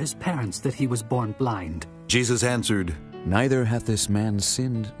or his parents, that he was born blind? Jesus answered, Neither hath this man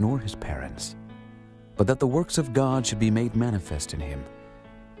sinned nor his parents, but that the works of God should be made manifest in him.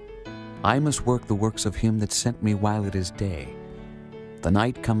 I must work the works of him that sent me while it is day. The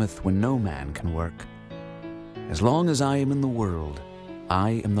night cometh when no man can work. As long as I am in the world,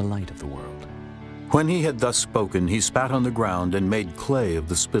 I am the light of the world. When he had thus spoken, he spat on the ground and made clay of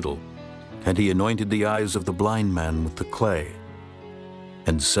the spittle. And he anointed the eyes of the blind man with the clay,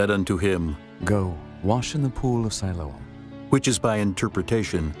 and said unto him, Go, wash in the pool of Siloam, which is by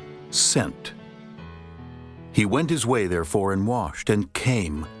interpretation, sent. He went his way therefore and washed, and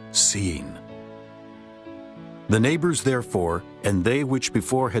came seeing. The neighbors therefore, and they which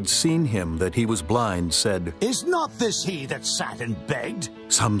before had seen him that he was blind, said, Is not this he that sat and begged?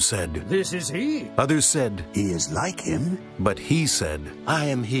 Some said, This is he. Others said, He is like him. But he said, I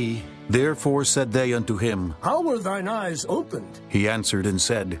am he. Therefore said they unto him, How were thine eyes opened? He answered and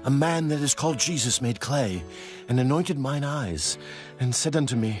said, A man that is called Jesus made clay, and anointed mine eyes, and said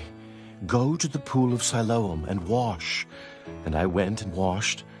unto me, Go to the pool of Siloam, and wash. And I went and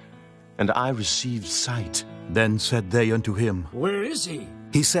washed, and I received sight. Then said they unto him, Where is he?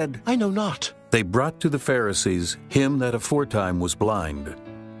 He said, I know not. They brought to the Pharisees him that aforetime was blind.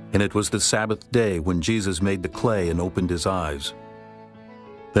 And it was the Sabbath day when Jesus made the clay and opened his eyes.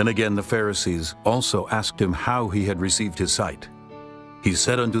 Then again the Pharisees also asked him how he had received his sight. He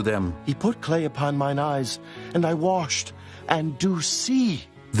said unto them, He put clay upon mine eyes, and I washed, and do see.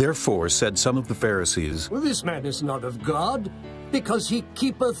 Therefore said some of the Pharisees, This man is not of God, because he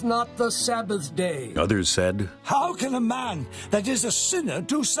keepeth not the Sabbath day. Others said, How can a man that is a sinner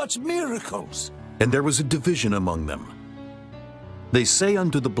do such miracles? And there was a division among them. They say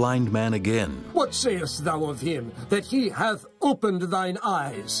unto the blind man again, What sayest thou of him, that he hath opened thine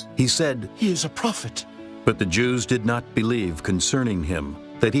eyes? He said, He is a prophet. But the Jews did not believe concerning him,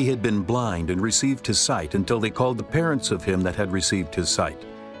 that he had been blind and received his sight, until they called the parents of him that had received his sight.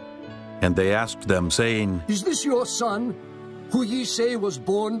 And they asked them, saying, Is this your son, who ye say was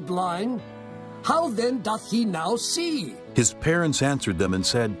born blind? How then doth he now see? His parents answered them and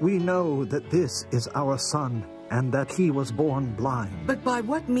said, We know that this is our son, and that he was born blind. But by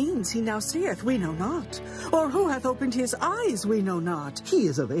what means he now seeth, we know not. Or who hath opened his eyes, we know not. He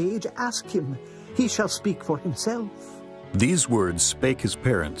is of age, ask him. He shall speak for himself. These words spake his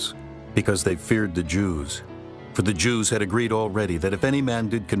parents, because they feared the Jews. For the Jews had agreed already that if any man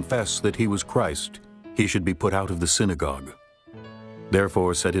did confess that he was Christ, he should be put out of the synagogue.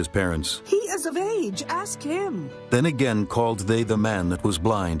 Therefore said his parents, He is of age, ask him. Then again called they the man that was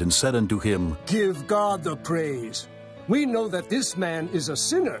blind, and said unto him, Give God the praise. We know that this man is a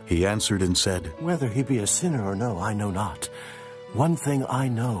sinner. He answered and said, Whether he be a sinner or no, I know not. One thing I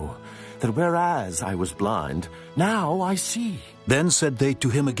know, that whereas I was blind, now I see. Then said they to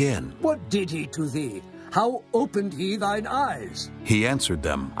him again, What did he to thee? How opened he thine eyes? He answered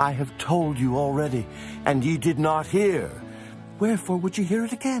them, I have told you already, and ye did not hear. Wherefore would ye hear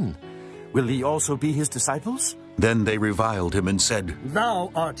it again? Will ye also be his disciples? Then they reviled him and said,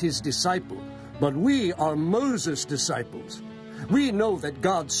 Thou art his disciple, but we are Moses' disciples. We know that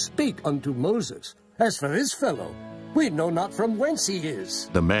God spake unto Moses. As for this fellow, we know not from whence he is.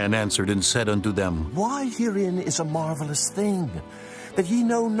 The man answered and said unto them, Why herein is a marvelous thing, that ye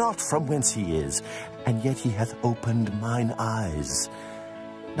know not from whence he is, and yet he hath opened mine eyes.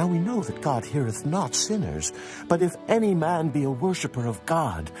 Now we know that God heareth not sinners, but if any man be a worshipper of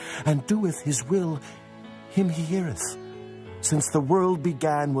God, and doeth his will, him he heareth. Since the world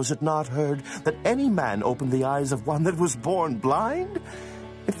began, was it not heard that any man opened the eyes of one that was born blind?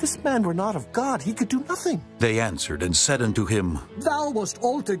 If this man were not of God, he could do nothing. They answered and said unto him, Thou wast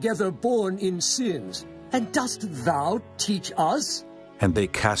altogether born in sins, and dost thou teach us? And they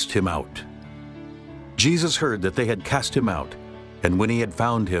cast him out. Jesus heard that they had cast him out, and when he had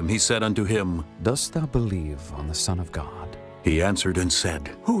found him, he said unto him, Dost thou believe on the Son of God? He answered and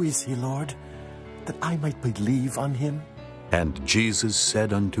said, Who is he, Lord, that I might believe on him? And Jesus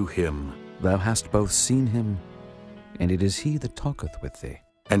said unto him, Thou hast both seen him, and it is he that talketh with thee.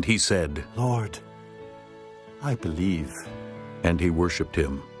 And he said, Lord, I believe. And he worshipped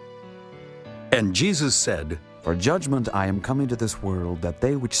him. And Jesus said, For judgment I am come into this world, that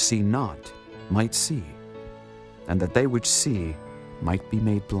they which see not might see, and that they which see might be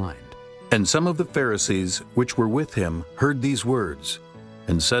made blind. And some of the Pharisees which were with him heard these words,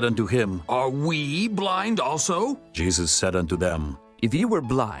 and said unto him, Are we blind also? Jesus said unto them, If ye were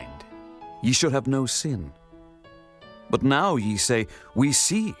blind, ye should have no sin. But now ye say, We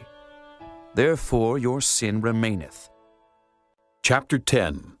see. Therefore your sin remaineth. Chapter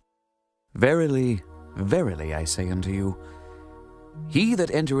 10. Verily, verily, I say unto you, he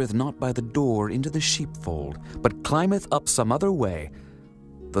that entereth not by the door into the sheepfold, but climbeth up some other way,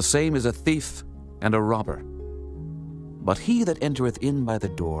 the same is a thief and a robber. But he that entereth in by the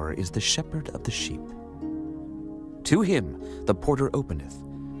door is the shepherd of the sheep. To him the porter openeth,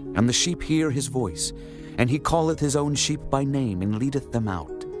 and the sheep hear his voice, and he calleth his own sheep by name, and leadeth them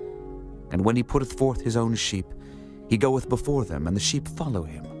out. And when he putteth forth his own sheep, he goeth before them, and the sheep follow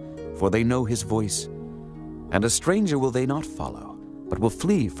him, for they know his voice. And a stranger will they not follow, but will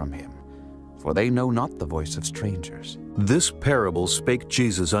flee from him, for they know not the voice of strangers. This parable spake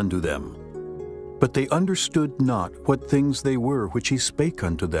Jesus unto them, but they understood not what things they were which he spake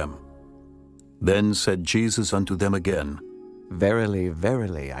unto them. Then said Jesus unto them again, Verily,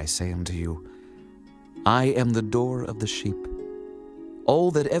 verily, I say unto you, I am the door of the sheep.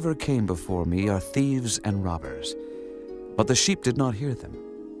 All that ever came before me are thieves and robbers, but the sheep did not hear them.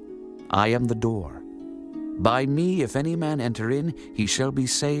 I am the door. By me, if any man enter in, he shall be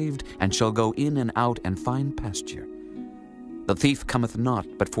saved, and shall go in and out and find pasture. The thief cometh not,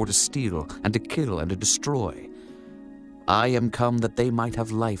 but for to steal, and to kill, and to destroy. I am come that they might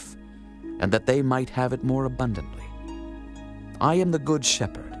have life, and that they might have it more abundantly. I am the good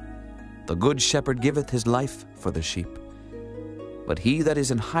shepherd. The good shepherd giveth his life for the sheep. But he that is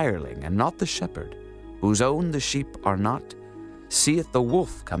an hireling, and not the shepherd, whose own the sheep are not, seeth the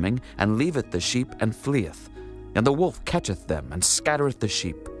wolf coming, and leaveth the sheep, and fleeth. And the wolf catcheth them, and scattereth the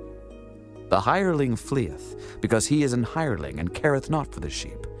sheep. The hireling fleeth, because he is an hireling, and careth not for the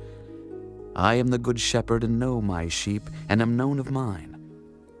sheep. I am the good shepherd, and know my sheep, and am known of mine.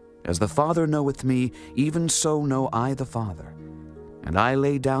 As the Father knoweth me, even so know I the Father. And I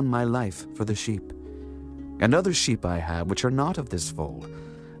lay down my life for the sheep. And other sheep I have, which are not of this fold.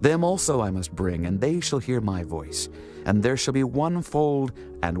 Them also I must bring, and they shall hear my voice. And there shall be one fold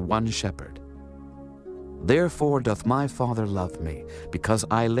and one shepherd. Therefore doth my Father love me, because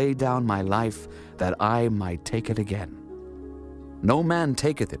I lay down my life, that I might take it again. No man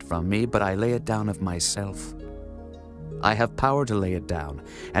taketh it from me, but I lay it down of myself. I have power to lay it down,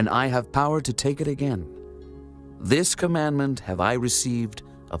 and I have power to take it again. This commandment have I received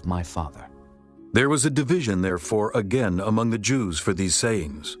of my Father. There was a division, therefore, again among the Jews for these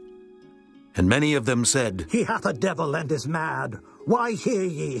sayings. And many of them said, He hath a devil and is mad. Why hear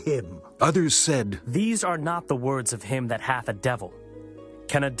ye him? Others said, These are not the words of him that hath a devil.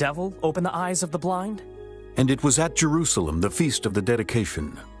 Can a devil open the eyes of the blind? And it was at Jerusalem, the feast of the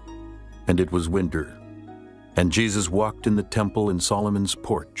dedication. And it was winter. And Jesus walked in the temple in Solomon's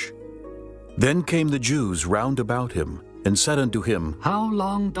porch. Then came the Jews round about him, and said unto him, How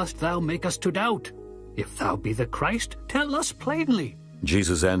long dost thou make us to doubt? If thou be the Christ, tell us plainly.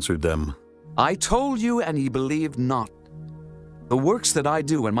 Jesus answered them, I told you, and ye believed not. The works that I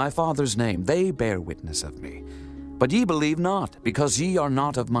do in my Father's name, they bear witness of me. But ye believe not, because ye are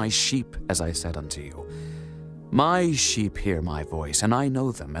not of my sheep, as I said unto you. My sheep hear my voice, and I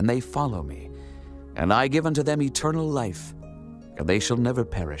know them, and they follow me. And I give unto them eternal life, and they shall never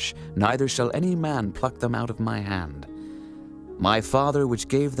perish, neither shall any man pluck them out of my hand. My Father which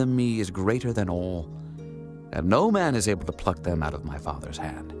gave them me is greater than all, and no man is able to pluck them out of my Father's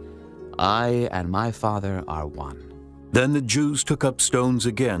hand. I and my Father are one. Then the Jews took up stones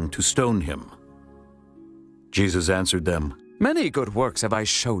again to stone him. Jesus answered them, Many good works have I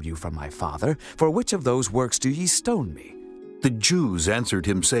showed you from my Father. For which of those works do ye stone me? The Jews answered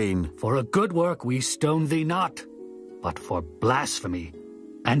him, saying, For a good work we stone thee not, but for blasphemy,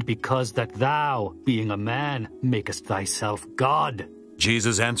 and because that thou, being a man, makest thyself God.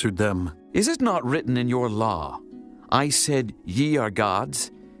 Jesus answered them, Is it not written in your law, I said, Ye are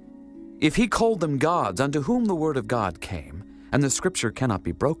gods? If he called them gods, unto whom the word of God came, and the scripture cannot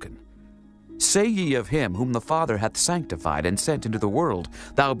be broken, say ye of him whom the Father hath sanctified and sent into the world,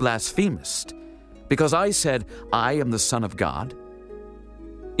 Thou blasphemest, because I said, I am the Son of God?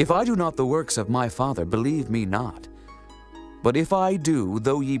 If I do not the works of my Father, believe me not. But if I do,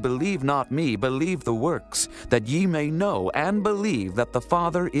 though ye believe not me, believe the works, that ye may know and believe that the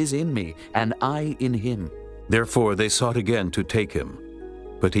Father is in me, and I in him. Therefore they sought again to take him,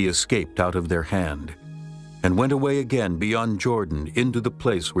 but he escaped out of their hand, and went away again beyond Jordan into the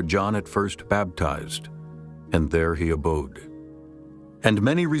place where John at first baptized, and there he abode. And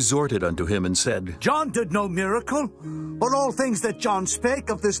many resorted unto him and said, John did no miracle, but all things that John spake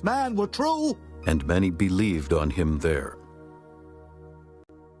of this man were true. And many believed on him there.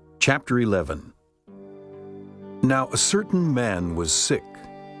 Chapter 11. Now a certain man was sick,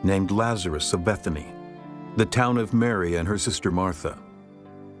 named Lazarus of Bethany, the town of Mary and her sister Martha.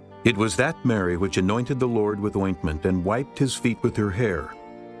 It was that Mary which anointed the Lord with ointment and wiped his feet with her hair,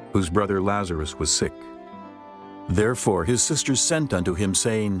 whose brother Lazarus was sick. Therefore his sisters sent unto him,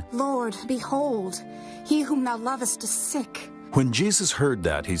 saying, Lord, behold, he whom thou lovest is sick. When Jesus heard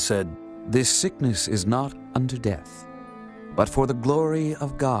that, he said, This sickness is not unto death, but for the glory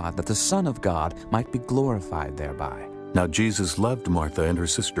of God, that the Son of God might be glorified thereby. Now Jesus loved Martha and her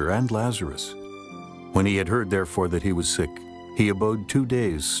sister and Lazarus. When he had heard therefore that he was sick, he abode 2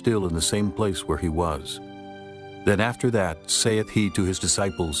 days still in the same place where he was. Then after that saith he to his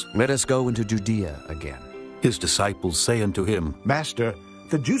disciples, Let us go into Judea again. His disciples say unto him, Master,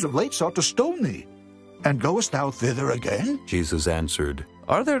 the Jews of late sought to stone thee, and goest thou thither again? Jesus answered,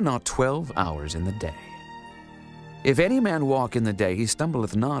 Are there not 12 hours in the day? If any man walk in the day, he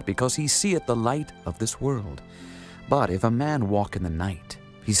stumbleth not, because he seeth the light of this world. But if a man walk in the night,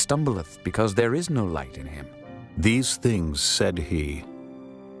 he stumbleth, because there is no light in him. These things said he,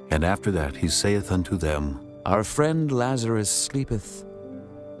 and after that he saith unto them, Our friend Lazarus sleepeth,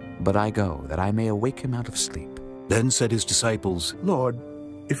 but I go, that I may awake him out of sleep. Then said his disciples, Lord,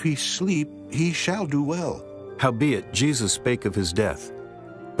 if he sleep, he shall do well. Howbeit Jesus spake of his death,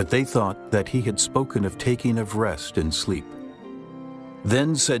 but they thought that he had spoken of taking of rest and sleep.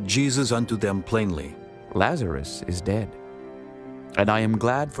 Then said Jesus unto them plainly, Lazarus is dead, and I am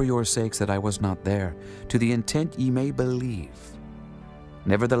glad for your sakes that I was not there, to the intent ye may believe.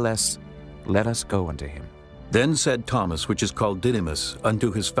 Nevertheless, let us go unto him. Then said Thomas, which is called Didymus,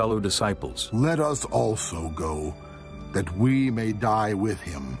 unto his fellow disciples, Let us also go, that we may die with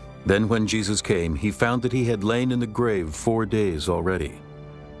him. Then when Jesus came, he found that he had lain in the grave 4 days already.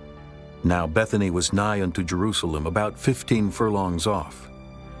 Now Bethany was nigh unto Jerusalem, about 15 furlongs off.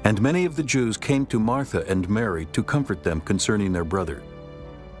 And many of the Jews came to Martha and Mary to comfort them concerning their brother.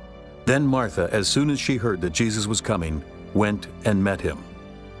 Then Martha, as soon as she heard that Jesus was coming, went and met him.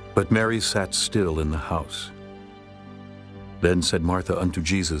 But Mary sat still in the house. Then said Martha unto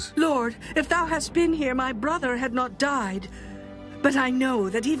Jesus, Lord, if thou hadst been here, my brother had not died. But I know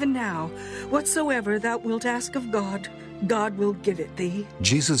that even now, whatsoever thou wilt ask of God, God will give it thee.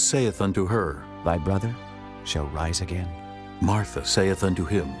 Jesus saith unto her, Thy brother shall rise again. Martha saith unto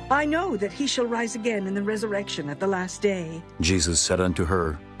him, I know that he shall rise again in the resurrection at the last day. Jesus said unto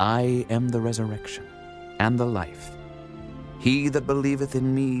her, I am the resurrection and the life. He that believeth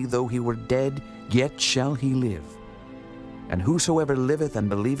in me, though he were dead, yet shall he live. and whosoever liveth and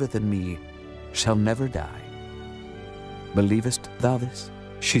believeth in me shall never die. Believest thou this?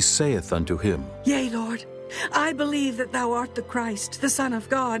 She saith unto him, Yea, Lord, I believe that thou art the Christ, the Son of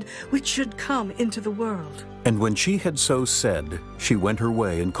God, which should come into the world. And when she had so said, she went her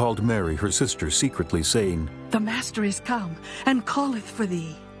way and called Mary her sister secretly, saying, The Master is come, and calleth for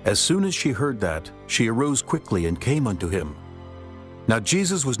thee. As soon as she heard that, she arose quickly and came unto him. Now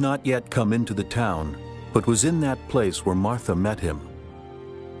Jesus was not yet come into the town, but was in that place where Martha met him.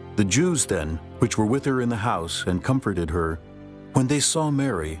 The Jews then, which were with her in the house, and comforted her, when they saw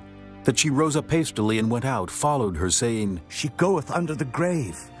Mary, that she rose up hastily and went out, followed her, saying, She goeth under the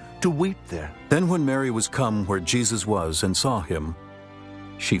grave, to weep there. Then when Mary was come where Jesus was, and saw him,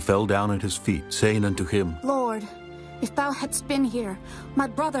 she fell down at his feet, saying unto him, Lord, if thou hadst been here, my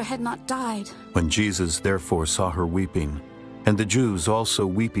brother had not died. When Jesus therefore saw her weeping, and the Jews also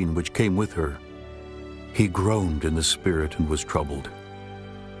weeping which came with her, he groaned in the spirit and was troubled,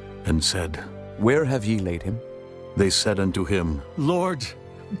 and said, Where have ye laid him? They said unto him, Lord,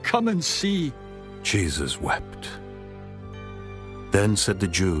 come and see. Jesus wept. Then said the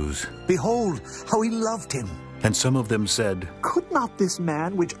Jews, Behold, how he loved him. And some of them said, Could not this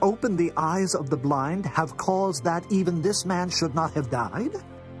man which opened the eyes of the blind have caused that even this man should not have died?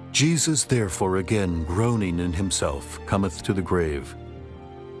 Jesus therefore again, groaning in himself, cometh to the grave.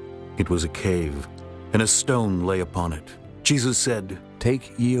 It was a cave, and a stone lay upon it. Jesus said,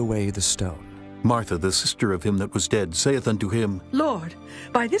 Take ye away the stone. Martha, the sister of him that was dead, saith unto him, Lord,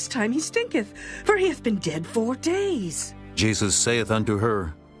 by this time he stinketh, for he hath been dead 4 days. Jesus saith unto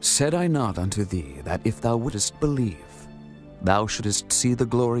her, Said I not unto thee, that if thou wouldest believe, thou shouldest see the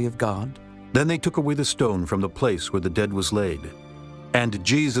glory of God? Then they took away the stone from the place where the dead was laid. And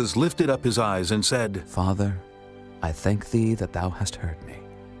Jesus lifted up his eyes and said, Father, I thank thee that thou hast heard me.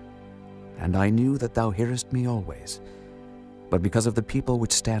 And I knew that thou hearest me always. But because of the people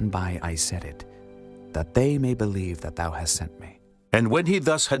which stand by I said it, that they may believe that thou hast sent me. And when he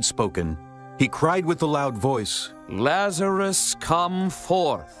thus had spoken, he cried with a loud voice, Lazarus, come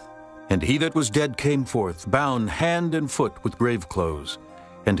forth. And he that was dead came forth, bound hand and foot with grave clothes,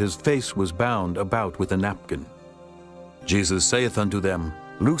 and his face was bound about with a napkin. Jesus saith unto them,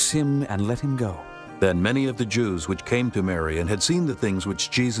 Loose him and let him go. Then many of the Jews which came to Mary and had seen the things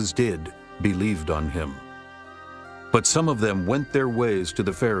which Jesus did believed on him. But some of them went their ways to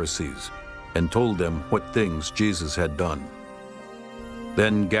the Pharisees, and told them what things Jesus had done.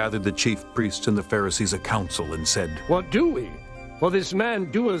 Then gathered the chief priests and the Pharisees a council, and said, What do we? For this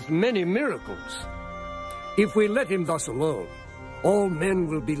man doeth many miracles. If we let him thus alone, all men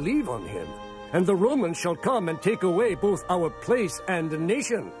will believe on him, and the Romans shall come and take away both our place and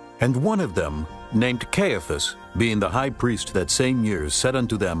nation. And one of them, named Caiaphas, being the high priest that same year, said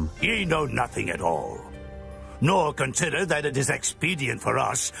unto them, Ye know nothing at all, nor consider that it is expedient for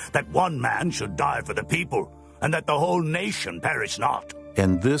us that one man should die for the people, and that the whole nation perish not.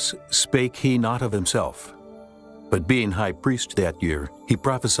 And this spake he not of himself, but being high priest that year, he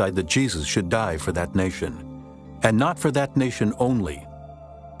prophesied that Jesus should die for that nation, and not for that nation only,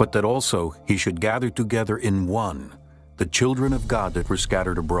 but that also he should gather together in one the children of God that were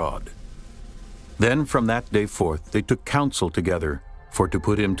scattered abroad. Then from that day forth they took counsel together for to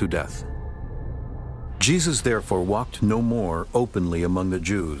put him to death. Jesus therefore walked no more openly among the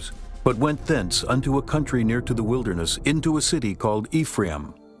Jews, but went thence unto a country near to the wilderness, into a city called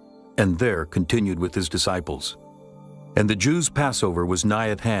Ephraim, and there continued with his disciples. And the Jews' Passover was nigh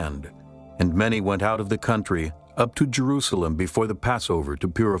at hand, and many went out of the country up to Jerusalem before the Passover to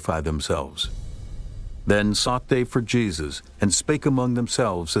purify themselves. Then sought they for Jesus, and spake among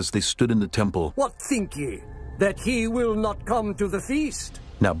themselves as they stood in the temple, What think ye, that he will not come to the feast?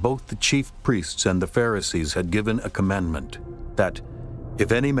 Now both the chief priests and the Pharisees had given a commandment, that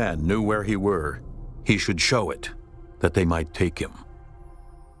if any man knew where he were, he should show it, that they might take him.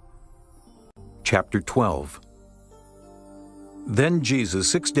 Chapter 12. Then Jesus,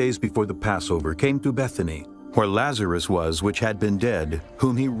 6 days before the Passover, came to Bethany, where Lazarus was, which had been dead,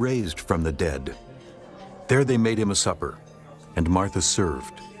 whom he raised from the dead. There they made him a supper, and Martha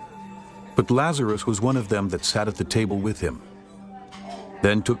served. But Lazarus was one of them that sat at the table with him.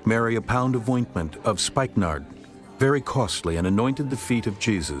 Then took Mary a pound of ointment of spikenard, very costly, and anointed the feet of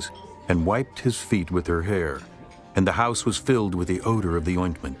Jesus, and wiped his feet with her hair. And the house was filled with the odor of the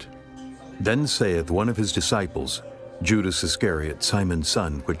ointment. Then saith one of his disciples, Judas Iscariot, Simon's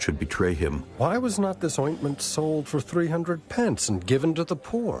son, which should betray him, Why was not this ointment sold for 300 pence and given to the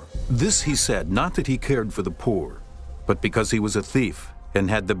poor? This he said, not that he cared for the poor, but because he was a thief, and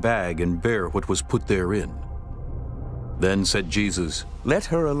had the bag, and bare what was put therein. Then said Jesus, Let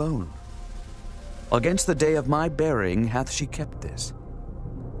her alone. Against the day of my burying hath she kept this.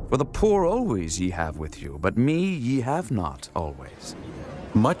 For the poor always ye have with you, but me ye have not always.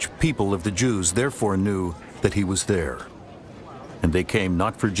 Much people of the Jews therefore knew that he was there. And they came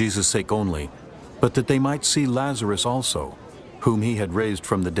not for Jesus' sake only, but that they might see Lazarus also, whom he had raised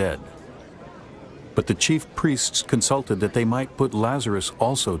from the dead. But the chief priests consulted that they might put Lazarus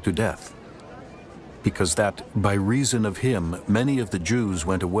also to death, because that by reason of him many of the Jews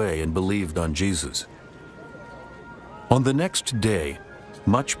went away and believed on Jesus. On the next day,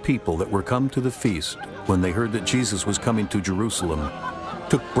 much people that were come to the feast, when they heard that Jesus was coming to Jerusalem,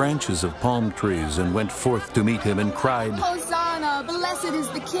 took branches of palm trees and went forth to meet him and cried, Hosanna! Blessed is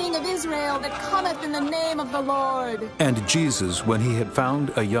the King of Israel that cometh in the name of the Lord. And Jesus, when he had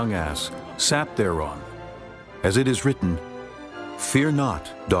found a young ass, sat thereon. As it is written, Fear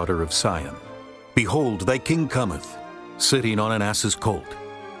not, daughter of Sion. Behold, thy king cometh, sitting on an ass's colt.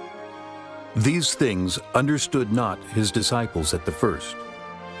 These things understood not his disciples at the first.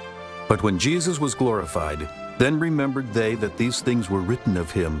 But when Jesus was glorified, then remembered they that these things were written of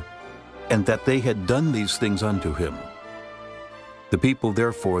him, and that they had done these things unto him. The people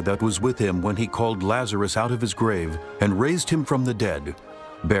therefore that was with him when he called Lazarus out of his grave, and raised him from the dead,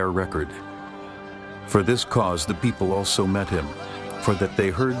 bear record. For this cause the people also met him, for that they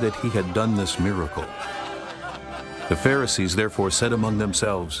heard that he had done this miracle. The Pharisees therefore said among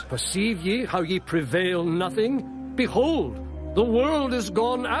themselves, Perceive ye how ye prevail nothing? Behold, the world is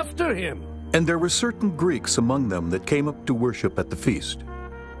gone after him. And there were certain Greeks among them that came up to worship at the feast.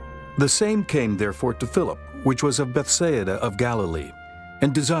 The same came therefore to Philip, which was of Bethsaida of Galilee,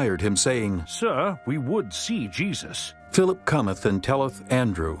 and desired him, saying, Sir, we would see Jesus. Philip cometh and telleth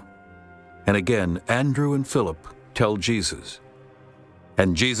Andrew. And again Andrew and Philip tell Jesus.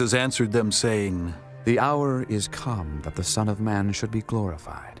 And Jesus answered them, saying, The hour is come that the Son of Man should be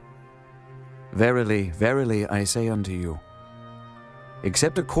glorified. Verily, verily, I say unto you,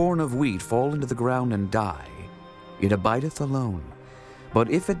 except a corn of wheat fall into the ground and die, it abideth alone. But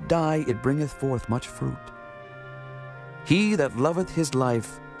if it die, it bringeth forth much fruit. He that loveth his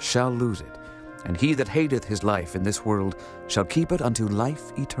life shall lose it, and he that hateth his life in this world shall keep it unto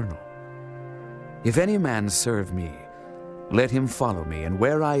life eternal. If any man serve me, let him follow me, and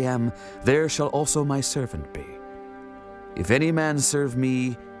where I am, there shall also my servant be. If any man serve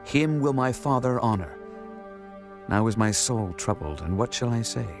me, him will my Father honor. Now is my soul troubled, and what shall I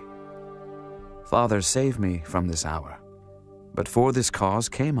say? Father, save me from this hour. But for this cause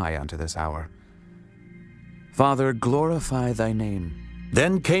came I unto this hour. Father, glorify thy name.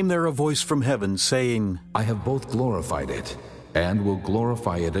 Then came there a voice from heaven, saying, I have both glorified it, and will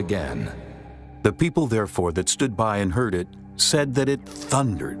glorify it again. The people therefore that stood by and heard it said that it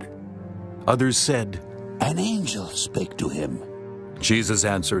thundered. Others said, An angel spake to him. Jesus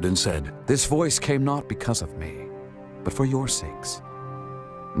answered and said, This voice came not because of me, but for your sakes.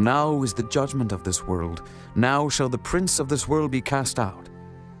 Now is the judgment of this world. Now shall the prince of this world be cast out.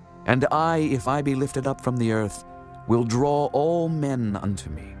 And I, if I be lifted up from the earth, will draw all men unto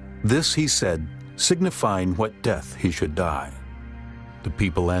me. This he said, signifying what death he should die. The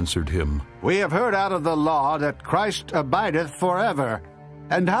people answered him, We have heard out of the law that Christ abideth forever.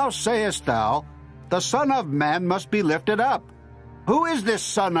 And how sayest thou, the Son of Man must be lifted up? Who is this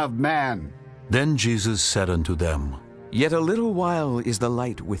Son of Man? Then Jesus said unto them, Yet a little while is the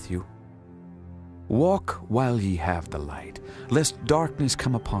light with you. Walk while ye have the light, lest darkness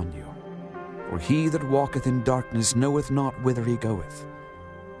come upon you. For he that walketh in darkness knoweth not whither he goeth.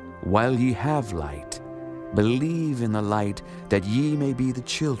 While ye have light, believe in the light, that ye may be the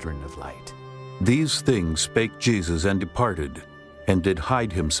children of light. These things spake Jesus, and departed, and did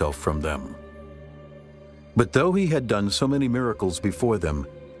hide himself from them. But though he had done so many miracles before them,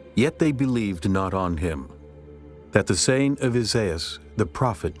 yet they believed not on him, that the saying of Isaiah the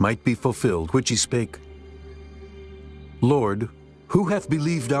prophet might be fulfilled, which he spake, Lord, who hath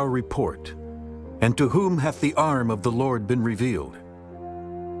believed our report? And to whom hath the arm of the Lord been revealed?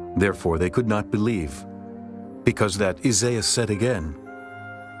 Therefore they could not believe, because that Isaiah said again,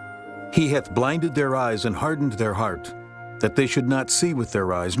 He hath blinded their eyes and hardened their heart, that they should not see with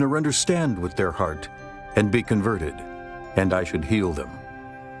their eyes, nor understand with their heart, and be converted, and I should heal them.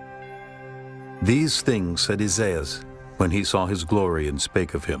 These things said Isaiah when he saw his glory and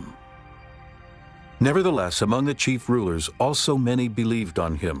spake of him. Nevertheless, among the chief rulers also many believed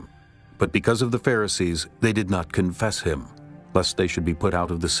on him, but because of the Pharisees they did not confess him, lest they should be put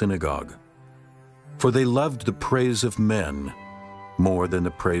out of the synagogue. For they loved the praise of men more than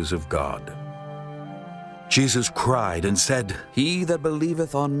the praise of God. Jesus cried and said, He that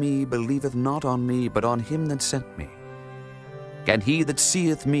believeth on me believeth not on me, but on him that sent me. and he that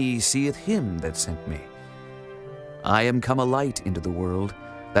seeth me seeth him that sent me. I am come a light into the world,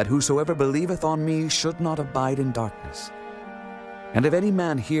 that whosoever believeth on me should not abide in darkness. And if any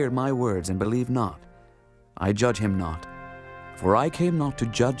man hear my words and believe not, I judge him not. For I came not to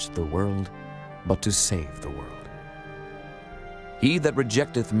judge the world, but to save the world. He that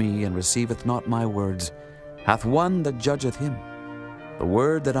rejecteth me and receiveth not my words hath one that judgeth him. The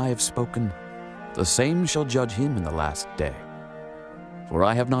word that I have spoken, the same shall judge him in the last day. For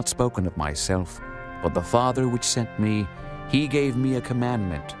I have not spoken of myself, but the Father which sent me, he gave me a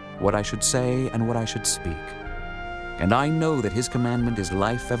commandment, what I should say and what I should speak. And I know that his commandment is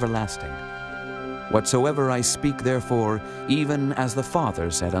life everlasting. Whatsoever I speak therefore, even as the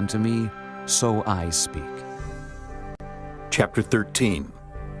Father said unto me, so I speak. Chapter 13.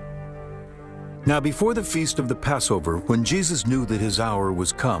 Now before the feast of the Passover, when Jesus knew that his hour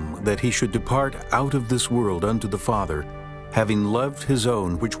was come, that he should depart out of this world unto the Father, having loved his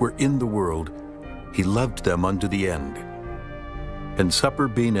own which were in the world, he loved them unto the end. And supper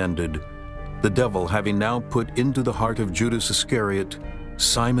being ended, the devil having now put into the heart of Judas Iscariot,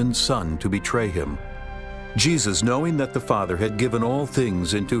 Simon's son, to betray him, Jesus, knowing that the Father had given all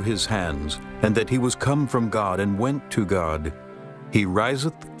things into his hands, and that he was come from God and went to God, he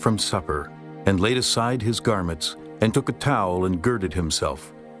riseth from supper, and laid aside his garments, and took a towel and girded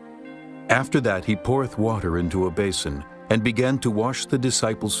himself. After that he poureth water into a basin, and began to wash the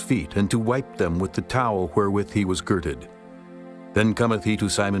disciples' feet, and to wipe them with the towel wherewith he was girded. Then cometh he to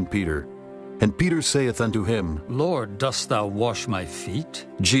Simon Peter, and Peter saith unto him, Lord, dost thou wash my feet?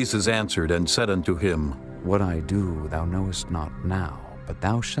 Jesus answered and said unto him, What I do thou knowest not now, but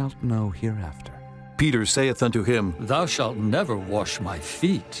thou shalt know hereafter. Peter saith unto him, Thou shalt never wash my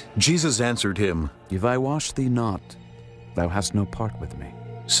feet. Jesus answered him, If I wash thee not, thou hast no part with me.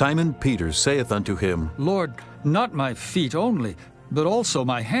 Simon Peter saith unto him, Lord, not my feet only, but also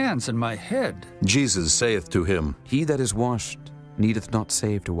my hands and my head. Jesus saith to him, He that is washed needeth not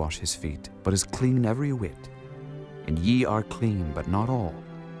save to wash his feet, but is clean every whit. And ye are clean, but not all.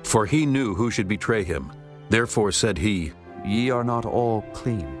 For he knew who should betray him. Therefore said he, Ye are not all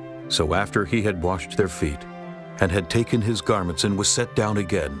clean. So after he had washed their feet, and had taken his garments, and was set down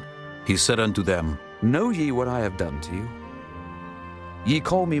again, he said unto them, Know ye what I have done to you? Ye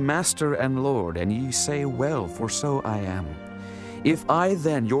call me Master and Lord, and ye say, Well, for so I am. If I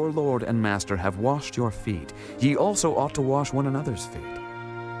then, your Lord and Master, have washed your feet, ye also ought to wash one another's feet.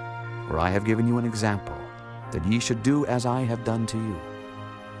 For I have given you an example, that ye should do as I have done to you.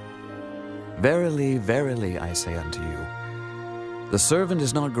 Verily, verily, I say unto you, the servant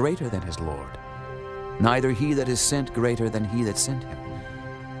is not greater than his Lord, neither he that is sent greater than he that sent him.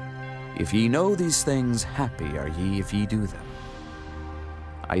 If ye know these things, happy are ye if ye do them.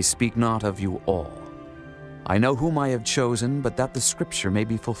 I speak not of you all. I know whom I have chosen, but that the scripture may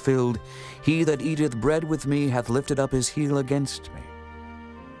be fulfilled, He that eateth bread with me hath lifted up his heel against me.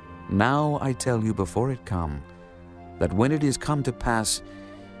 Now I tell you before it come, that when it is come to pass,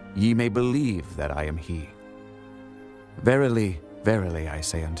 ye may believe that I am he. Verily, verily, I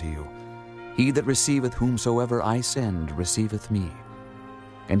say unto you, he that receiveth whomsoever I send receiveth me,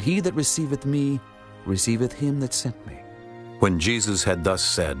 and he that receiveth me receiveth him that sent me. When Jesus had thus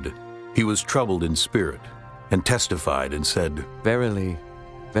said, he was troubled in spirit, and testified and said, Verily,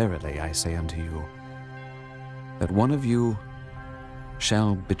 verily, I say unto you, that one of you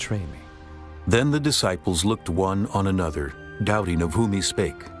shall betray me. Then the disciples looked one on another, doubting of whom he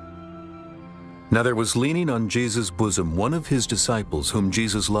spake. Now there was leaning on Jesus' bosom one of his disciples whom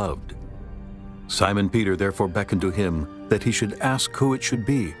Jesus loved. Simon Peter therefore beckoned to him that he should ask who it should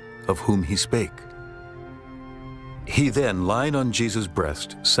be of whom he spake. He then, lying on Jesus'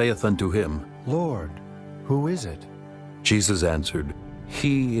 breast, saith unto him, Lord, who is it? Jesus answered,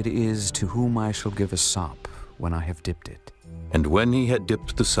 He it is to whom I shall give a sop when I have dipped it. And when he had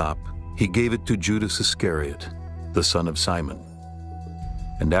dipped the sop, he gave it to Judas Iscariot, the son of Simon.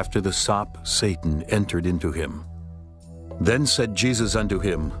 And after the sop, Satan entered into him. Then said Jesus unto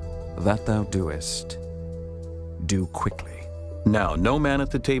him, That thou doest, do quickly. Now no man at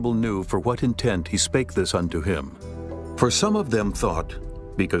the table knew for what intent he spake this unto him. For some of them thought,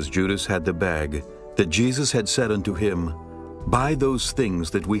 because Judas had the bag, that Jesus had said unto him, Buy those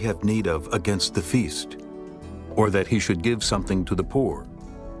things that we have need of against the feast, or that he should give something to the poor.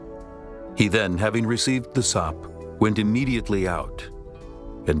 He then, having received the sop, went immediately out,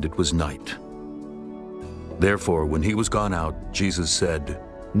 and it was night. Therefore, when he was gone out, Jesus said,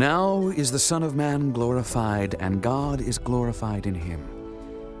 Now is the Son of Man glorified, and God is glorified in him.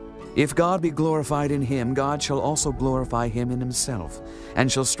 If God be glorified in him, God shall also glorify him in himself,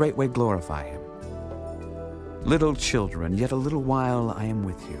 and shall straightway glorify him. Little children, yet a little while I am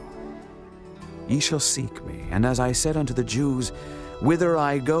with you. Ye shall seek me, and as I said unto the Jews, whither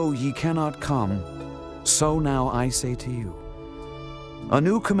I go ye cannot come, so now I say to you. A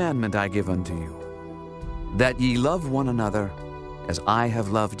new commandment I give unto you, that ye love one another, as I have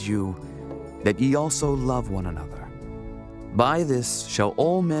loved you, that ye also love one another. By this shall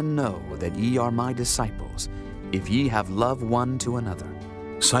all men know that ye are my disciples, if ye have love one to another.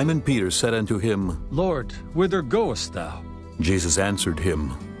 Simon Peter said unto him, Lord, whither goest thou? Jesus answered him,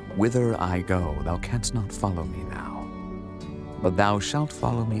 Whither I go, thou canst not follow me now, but thou shalt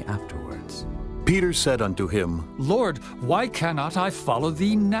follow me afterwards. Peter said unto him, Lord, why cannot I follow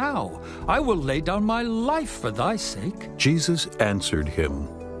thee now? I will lay down my life for thy sake. Jesus answered him,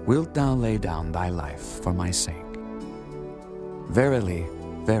 Wilt thou lay down thy life for my sake? Verily,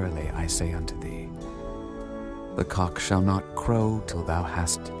 verily, I say unto thee, the cock shall not crow till thou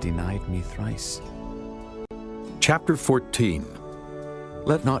hast denied me thrice. Chapter 14.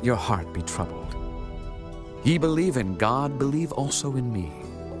 Let not your heart be troubled. Ye believe in God, believe also in me.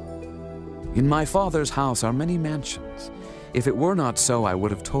 In my Father's house are many mansions. If it were not so, I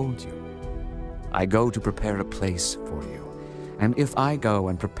would have told you. I go to prepare a place for you. And if I go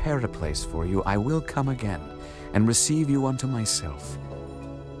and prepare a place for you, I will come again and receive you unto myself,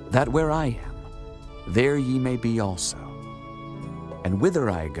 that where I am, there ye may be also. And whither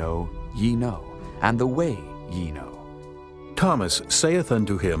I go, ye know, and the way ye know. Thomas saith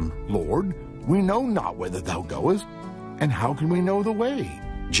unto him, Lord, we know not whither thou goest, and how can we know the way?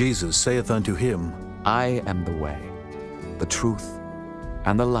 Jesus saith unto him, I am the way, the truth,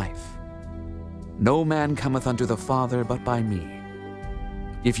 and the life. No man cometh unto the Father but by me.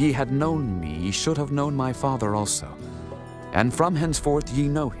 If ye had known me, ye should have known my Father also. And from henceforth ye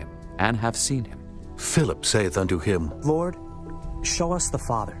know him, and have seen him. Philip saith unto him, Lord, show us the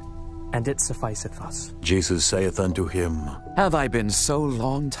Father, and it sufficeth us. Jesus saith unto him, Have I been so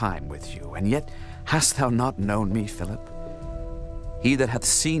long time with you, and yet hast thou not known me, Philip? He that hath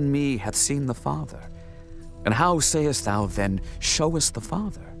seen me hath seen the Father. And how sayest thou then, Show us the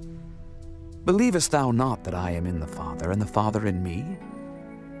Father? Believest thou not that I am in the Father, and the Father in me?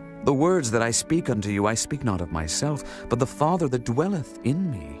 The words that I speak unto you, I speak not of myself, but the Father that dwelleth in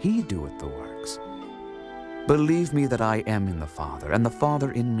me, he doeth the works. Believe me that I am in the Father, and the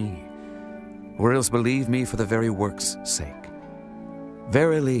Father in me, or else believe me for the very works' sake.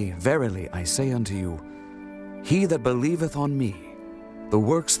 Verily, verily, I say unto you, he that believeth on me, the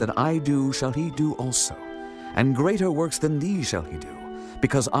works that I do shall he do also, and greater works than these shall he do,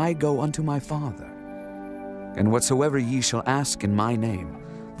 because I go unto my Father. And whatsoever ye shall ask in my name,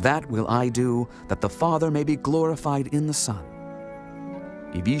 that will I do, that the Father may be glorified in the Son.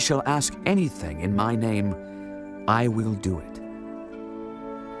 If ye shall ask anything in my name, I will do it.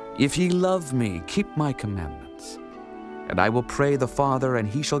 If ye love me, keep my commandments. And I will pray the Father, and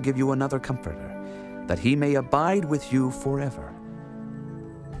he shall give you another Comforter, that he may abide with you forever.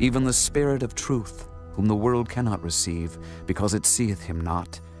 Even the Spirit of truth, whom the world cannot receive, because it seeth him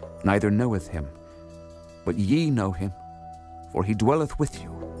not, neither knoweth him. But ye know him, for he dwelleth with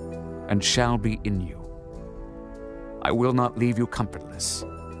you, and shall be in you. I will not leave you comfortless.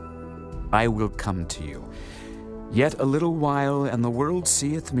 I will come to you. Yet a little while, and the world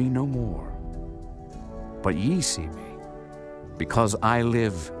seeth me no more. But ye see me. Because I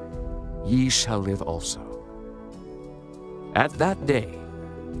live, ye shall live also. At that day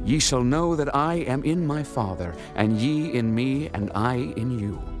ye shall know that I am in my Father, and ye in me, and I in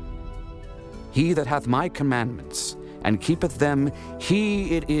you. He that hath my commandments, and keepeth them,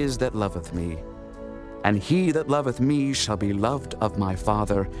 he it is that loveth me. And he that loveth me shall be loved of my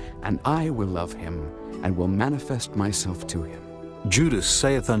Father, and I will love him, and will manifest myself to him. Judas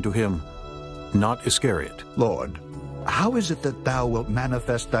saith unto him, not Iscariot, Lord, how is it that thou wilt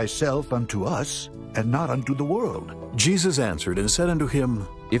manifest thyself unto us, and not unto the world? Jesus answered and said unto him,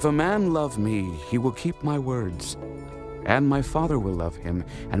 If a man love me, he will keep my words, and my Father will love him,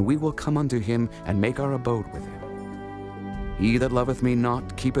 and we will come unto him, and make our abode with him. He that loveth me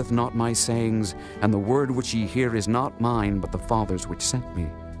not keepeth not my sayings, and the word which ye hear is not mine, but the Father's which sent me.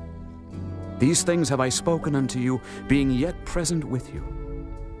 These things have I spoken unto you, being yet present with you.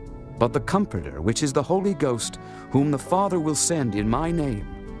 But the Comforter, which is the Holy Ghost, whom the Father will send in my name,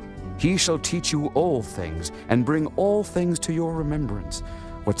 he shall teach you all things, and bring all things to your remembrance,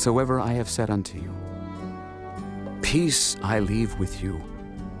 whatsoever I have said unto you. Peace I leave with you,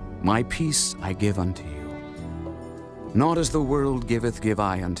 my peace I give unto you. Not as the world giveth, give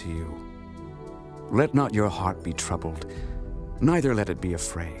I unto you. Let not your heart be troubled, neither let it be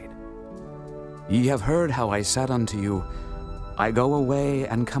afraid. Ye have heard how I said unto you, I go away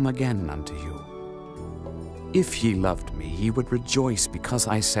and come again unto you. If ye loved me, ye would rejoice because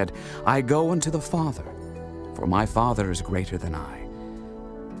I said, I go unto the Father, for my Father is greater than I.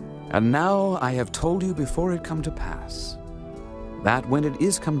 And now I have told you before it come to pass, that when it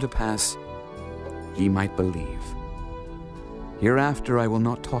is come to pass, ye might believe. Hereafter I will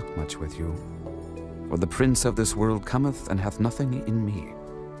not talk much with you, for the prince of this world cometh and hath nothing in me.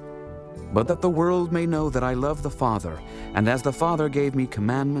 But that the world may know that I love the Father, and as the Father gave me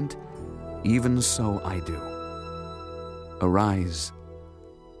commandment, even so I do. Arise,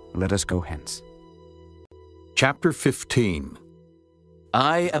 let us go hence. Chapter 15.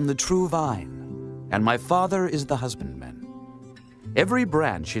 I am the true vine, and my Father is the husbandman. Every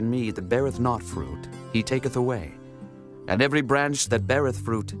branch in me that beareth not fruit, he taketh away. And every branch that beareth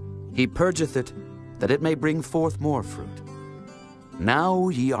fruit, he purgeth it, that it may bring forth more fruit. Now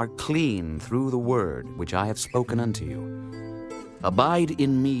ye are clean through the word which I have spoken unto you. Abide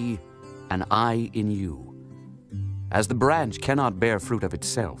in me, and I in you. As the branch cannot bear fruit of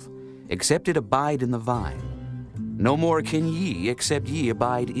itself, except it abide in the vine, no more can ye, except ye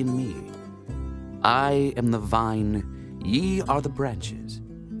abide in me. I am the vine, ye are the branches.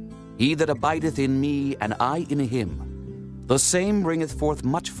 He that abideth in me, and I in him, the same bringeth forth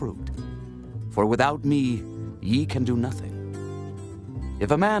much fruit. For without me ye can do nothing.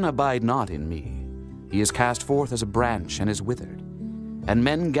 If a man abide not in me, he is cast forth as a branch and is withered. And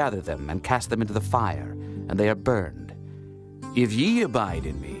men gather them and cast them into the fire, and they are burned. If ye abide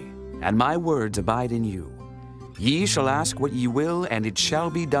in me, and my words abide in you, ye shall ask what ye will, and it shall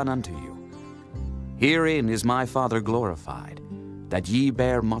be done unto you. Herein is my Father glorified, that ye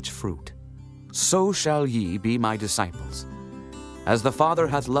bear much fruit. So shall ye be my disciples. As the Father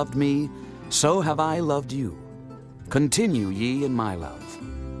hath loved me, so have I loved you. Continue ye in my love.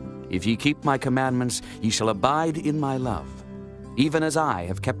 If ye keep my commandments, ye shall abide in my love, even as I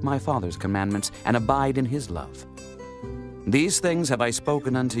have kept my Father's commandments, and abide in his love. These things have I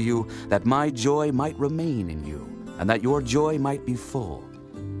spoken unto you, that my joy might remain in you, and that your joy might be full.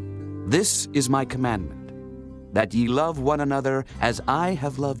 This is my commandment, that ye love one another as I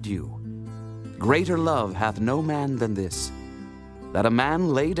have loved you. Greater love hath no man than this, that a man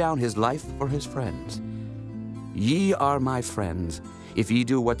lay down his life for his friends. Ye are my friends, if ye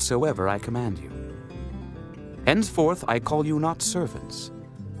do whatsoever I command you. Henceforth I call you not servants,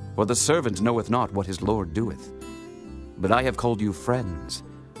 for the servant knoweth not what his Lord doeth. But I have called you friends,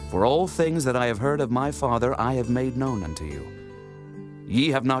 for all things that I have heard of my Father I have made known unto you. Ye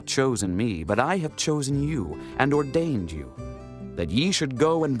have not chosen me, but I have chosen you, and ordained you, that ye should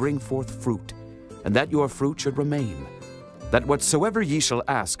go and bring forth fruit, and that your fruit should remain, that whatsoever ye shall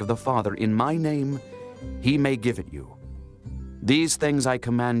ask of the Father in my name, he may give it you. These things I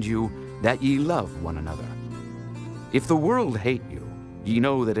command you, that ye love one another. If the world hate you, ye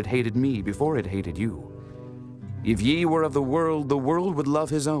know that it hated me before it hated you. If ye were of the world would love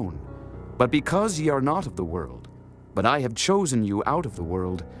his own. But because ye are not of the world, but I have chosen you out of the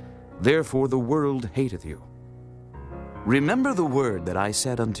world, therefore the world hateth you. Remember the word that I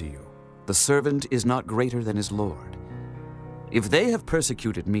said unto you, the servant is not greater than his Lord. If they have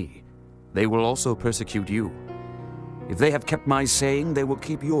persecuted me, they will also persecute you. If they have kept my saying, they will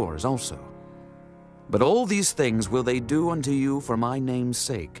keep yours also. But all these things will they do unto you for my name's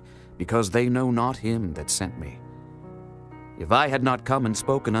sake, because they know not him that sent me. If I had not come and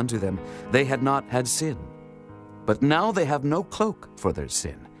spoken unto them, they had not had sin. But now they have no cloak for their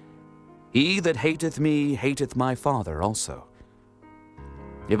sin. He that hateth me hateth my Father also.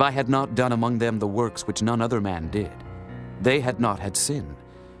 If I had not done among them the works which none other man did, they had not had sin.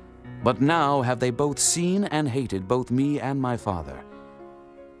 But now have they both seen and hated both me and my Father.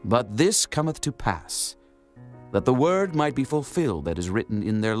 But this cometh to pass, that the word might be fulfilled that is written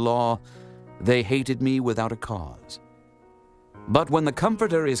in their law, they hated me without a cause. But when the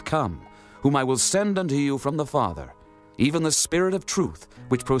Comforter is come, whom I will send unto you from the Father, even the Spirit of truth,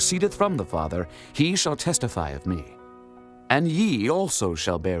 which proceedeth from the Father, he shall testify of me. And ye also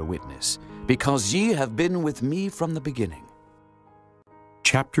shall bear witness, because ye have been with me from the beginning.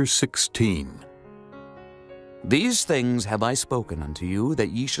 Chapter 16. These things have I spoken unto you,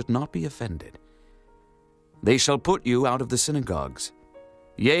 that ye should not be offended. They shall put you out of the synagogues.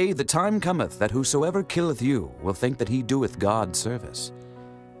 Yea, the time cometh that whosoever killeth you will think that he doeth God service.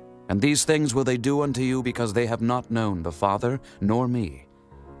 And these things will they do unto you, because they have not known the Father nor me.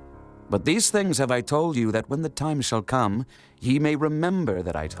 But these things have I told you, that when the time shall come, ye may remember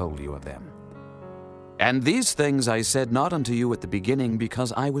that I told you of them. And these things I said not unto you at the beginning,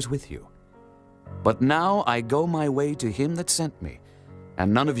 because I was with you. But now I go my way to him that sent me,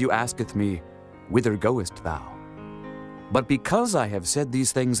 and none of you asketh me, Whither goest thou? But because I have said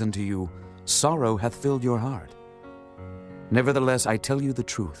these things unto you, sorrow hath filled your heart. Nevertheless, I tell you the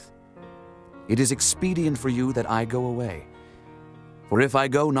truth. It is expedient for you that I go away. For if I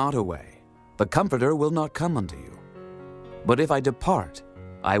go not away, the Comforter will not come unto you. But if I depart,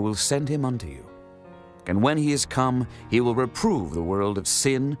 I will send him unto you. And when he is come, he will reprove the world of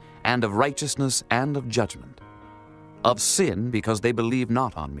sin, and of righteousness, and of judgment. Of sin, because they believe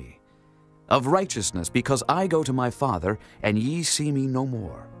not on me. Of righteousness, because I go to my Father, and ye see me no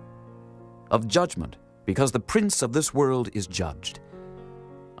more. Of judgment, because the prince of this world is judged.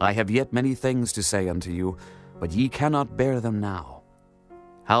 I have yet many things to say unto you, but ye cannot bear them now.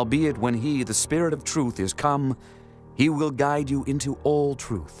 Howbeit, when he, the Spirit of truth, is come, he will guide you into all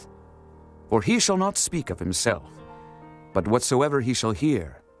truth. For he shall not speak of himself, but whatsoever he shall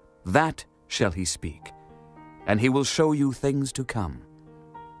hear, that shall he speak, and he will show you things to come.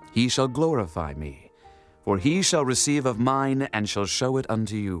 He shall glorify me, for he shall receive of mine, and shall show it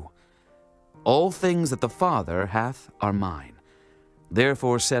unto you. All things that the Father hath are mine.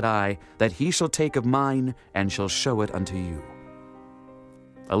 Therefore said I, that he shall take of mine, and shall show it unto you.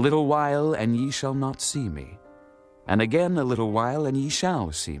 A little while, and ye shall not see me. And again a little while, and ye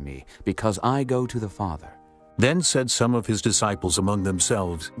shall see me, because I go to the Father. Then said some of his disciples among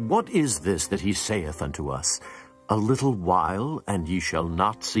themselves, What is this that he saith unto us? A little while, and ye shall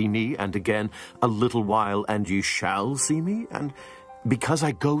not see me, and again, a little while, and ye shall see me, and because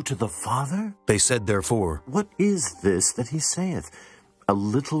I go to the Father? They said therefore, What is this that he saith? A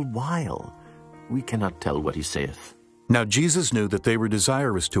little while. We cannot tell what he saith. Now Jesus knew that they were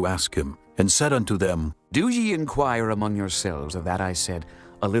desirous to ask him, and said unto them, Do ye inquire among yourselves of that I said,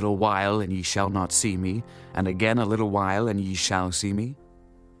 A little while, and ye shall not see me, and again a little while, and ye shall see me?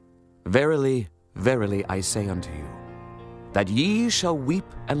 Verily, verily, I say unto you, that ye shall weep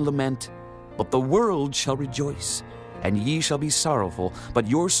and lament, but the world shall rejoice, and ye shall be sorrowful, but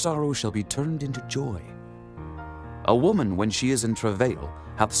your sorrow shall be turned into joy. A woman, when she is in travail,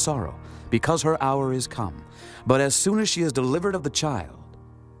 hath sorrow, because her hour is come. But as soon as she is delivered of the child,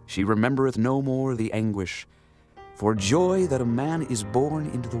 she remembereth no more the anguish, for joy that a man is born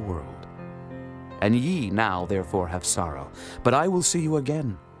into the world. And ye now therefore have sorrow, but I will see you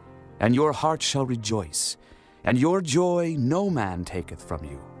again, and your heart shall rejoice, and your joy no man taketh from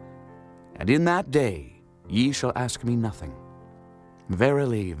you. And in that day ye shall ask me nothing.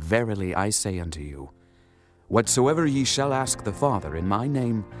 Verily, verily, I say unto you, whatsoever ye shall ask the Father in my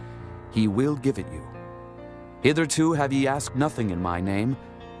name, he will give it you. Hitherto have ye asked nothing in my name.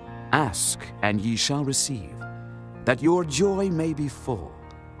 Ask, and ye shall receive, that your joy may be full.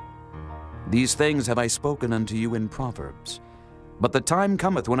 These things have I spoken unto you in Proverbs. But the time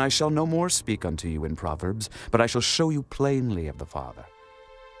cometh when I shall no more speak unto you in Proverbs, but I shall show you plainly of the Father.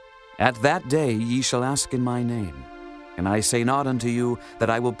 At that day ye shall ask in my name, and I say not unto you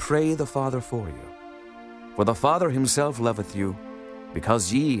that I will pray the Father for you. For the Father himself loveth you,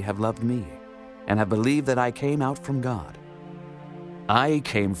 because ye have loved me, and have believed that I came out from God. I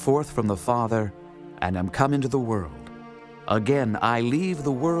came forth from the Father, and am come into the world. Again I leave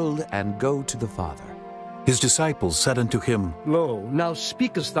the world, and go to the Father. His disciples said unto him, Lo, now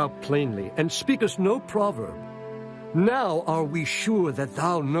speakest thou plainly, and speakest no proverb. Now are we sure that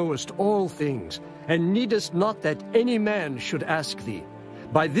thou knowest all things, and needest not that any man should ask thee.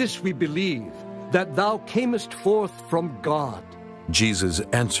 By this we believe, that thou camest forth from God. Jesus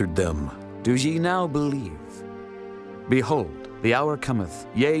answered them, Do ye now believe? Behold, the hour cometh,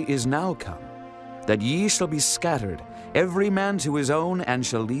 yea, is now come, that ye shall be scattered, every man to his own, and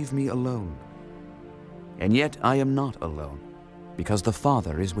shall leave me alone. And yet I am not alone, because the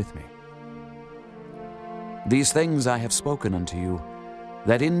Father is with me. These things I have spoken unto you,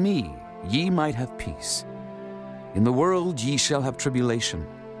 that in me ye might have peace. In the world ye shall have tribulation,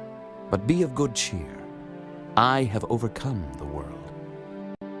 but be of good cheer. I have overcome the world.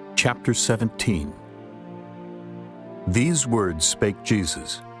 Chapter 17. These words spake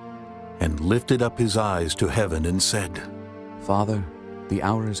Jesus, and lifted up his eyes to heaven, and said, Father, the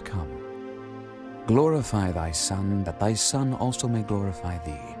hour is come. Glorify thy Son, that thy Son also may glorify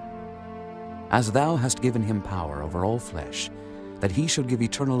thee. As thou hast given him power over all flesh, that he should give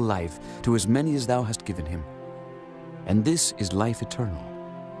eternal life to as many as thou hast given him. And this is life eternal,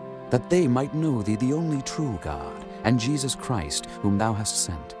 that they might know thee, the only true God, and Jesus Christ, whom thou hast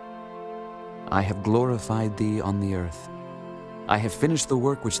sent. I have glorified thee on the earth. I have finished the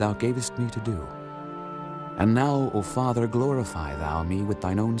work which thou gavest me to do. And now, O Father, glorify thou me with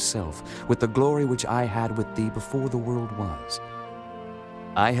thine own self, with the glory which I had with thee before the world was.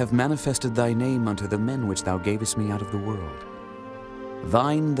 I have manifested thy name unto the men which thou gavest me out of the world.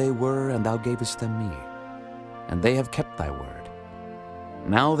 Thine they were, and thou gavest them me, and they have kept thy word.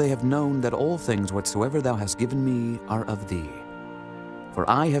 Now they have known that all things whatsoever thou hast given me are of thee. For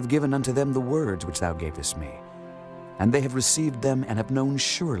I have given unto them the words which thou gavest me, and they have received them, and have known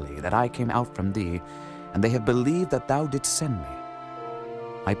surely that I came out from thee, and they have believed that thou didst send me.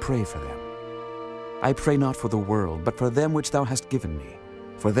 I pray for them. I pray not for the world, but for them which thou hast given me,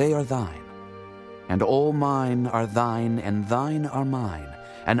 for they are thine. And all mine are thine, and thine are mine,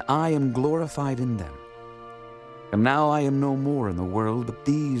 and I am glorified in them. And now I am no more in the world, but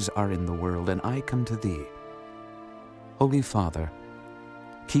these are in the world, and I come to thee. Holy Father,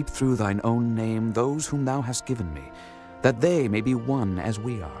 keep through thine own name those whom thou hast given me, that they may be one as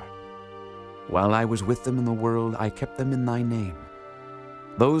we are. While I was with them in the world, I kept them in thy name.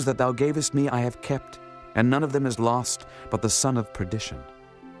 Those that thou gavest me I have kept, and none of them is lost, but the son of perdition,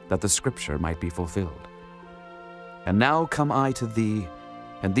 that the scripture might be fulfilled. And now come I to thee,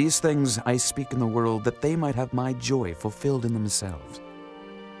 and these things I speak in the world, that they might have my joy fulfilled in themselves.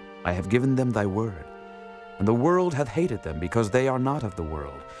 I have given them thy word, and the world hath hated them, because they are not of the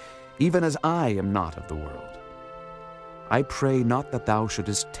world, even as I am not of the world. I pray not that thou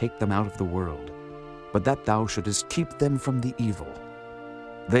shouldest take them out of the world, but that thou shouldest keep them from the evil.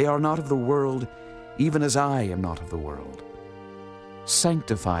 They are not of the world, even as I am not of the world.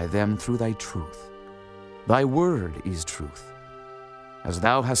 Sanctify them through thy truth. Thy word is truth. As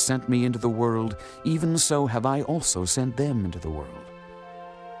thou hast sent me into the world, even so have I also sent them into the world.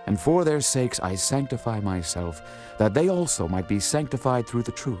 And for their sakes I sanctify myself, that they also might be sanctified through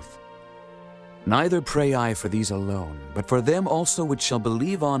the truth. Neither pray I for these alone, but for them also which shall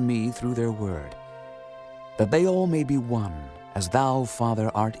believe on me through their word, that they all may be one, as thou,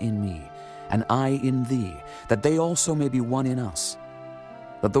 Father, art in me, and I in thee, that they also may be one in us,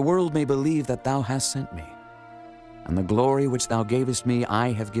 that the world may believe that thou hast sent me. And the glory which thou gavest me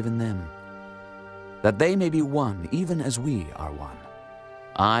I have given them, that they may be one, even as we are one.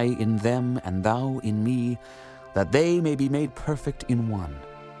 I in them, and thou in me, that they may be made perfect in one,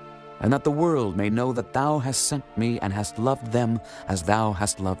 and that the world may know that thou hast sent me, and hast loved them as thou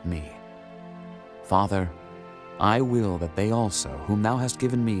hast loved me. Father, I will that they also, whom thou hast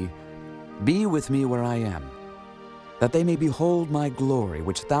given me, be with me where I am, that they may behold my glory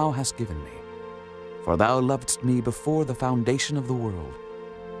which thou hast given me. For thou lovedst me before the foundation of the world.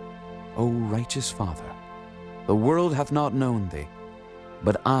 O righteous Father, the world hath not known thee,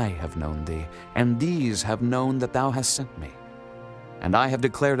 but I have known thee, and these have known that thou hast sent me. And I have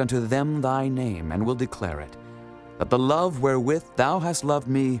declared unto them thy name, and will declare it, that the love wherewith thou hast loved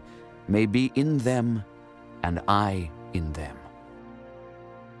me may be in them, and I in them.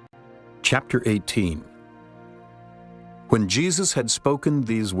 Chapter 18. When Jesus had spoken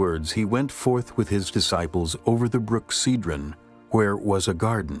these words, he went forth with his disciples over the brook Cedron, where was a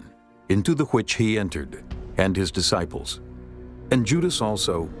garden, into the which he entered, and his disciples. And Judas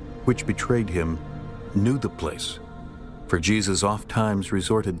also, which betrayed him, knew the place, for Jesus oft times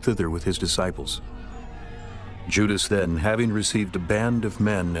resorted thither with his disciples. Judas then, having received a band of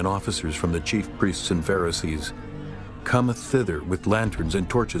men and officers from the chief priests and Pharisees, cometh thither with lanterns and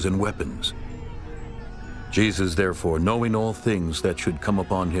torches and weapons. Jesus therefore, knowing all things that should come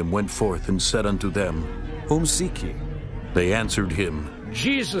upon him, went forth and said unto them, Whom seek ye? They answered him,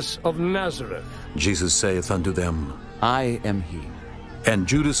 Jesus of Nazareth. Jesus saith unto them, I am he. And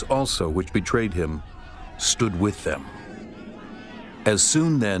Judas also, which betrayed him, stood with them. As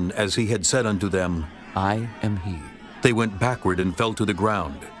soon then as he had said unto them, I am he, they went backward and fell to the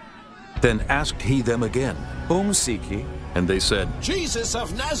ground. Then asked he them again, Whom seek ye? And they said, Jesus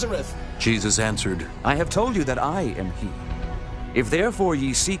of Nazareth. Jesus answered, I have told you that I am he. If therefore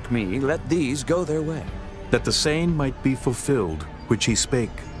ye seek me, let these go their way. That the saying might be fulfilled, which he spake,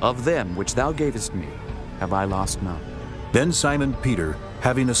 Of them which thou gavest me, have I lost none. Then Simon Peter,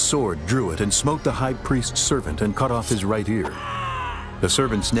 having a sword, drew it, and smote the high priest's servant, and cut off his right ear. The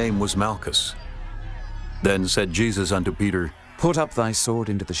servant's name was Malchus. Then said Jesus unto Peter, Put up thy sword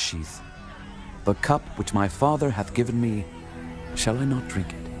into the sheath. The cup which my Father hath given me, shall I not drink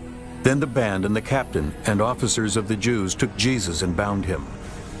it? Then the band and the captain and officers of the Jews took Jesus and bound him,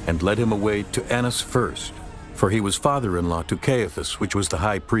 and led him away to Annas first, for he was father-in-law to Caiaphas, which was the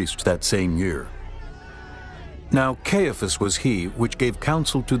high priest that same year. Now Caiaphas was he which gave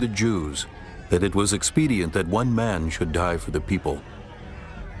counsel to the Jews, that it was expedient that one man should die for the people.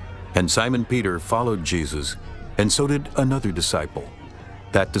 And Simon Peter followed Jesus, and so did another disciple.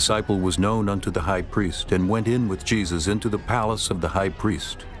 That disciple was known unto the high priest, and went in with Jesus into the palace of the high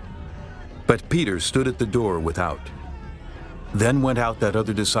priest. But Peter stood at the door without. Then went out that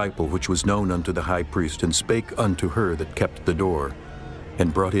other disciple which was known unto the high priest, and spake unto her that kept the door,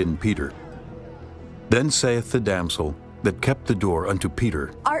 and brought in Peter. Then saith the damsel, that kept the door unto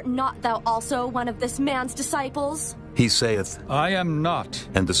Peter, Art not thou also one of this man's disciples? he saith, I am not.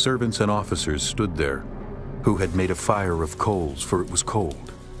 And the servants and officers stood there, who had made a fire of coals, for it was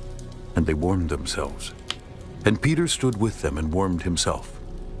cold, and they warmed themselves. And Peter stood with them and warmed himself.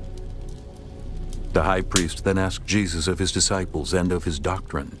 The high priest then asked Jesus of his disciples and of his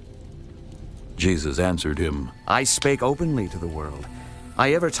doctrine. Jesus answered him, I spake openly to the world.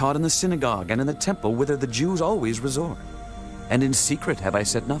 I ever taught in the synagogue and in the temple whither the Jews always resort. And in secret have I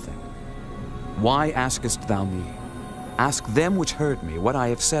said nothing. Why askest thou me? Ask them which heard me what I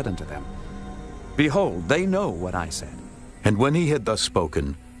have said unto them. Behold, they know what I said. And when he had thus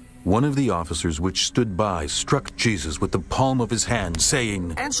spoken, one of the officers which stood by struck Jesus with the palm of his hand,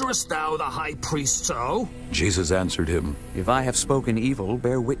 saying, Answerest thou the high priest so? Jesus answered him, If I have spoken evil,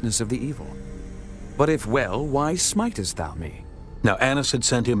 bear witness of the evil. But if well, why smitest thou me? Now Annas had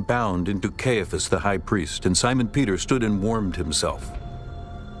sent him bound into Caiaphas the high priest, and Simon Peter stood and warmed himself.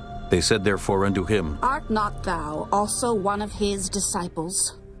 They said therefore unto him, Art not thou also one of his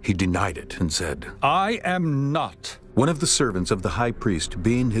disciples? He denied it, and said, I am not. One of the servants of the high priest,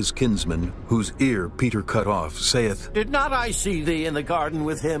 being his kinsman, whose ear Peter cut off, saith, Did not I see thee in the garden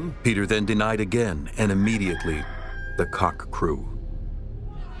with him? Peter then denied again, and immediately the cock crew.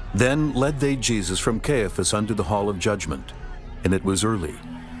 Then led they Jesus from Caiaphas unto the hall of judgment, and it was early,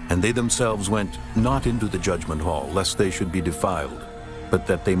 and they themselves went not into the judgment hall, lest they should be defiled, but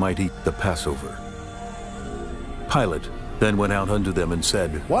that they might eat the Passover. Pilate then went out unto them and said,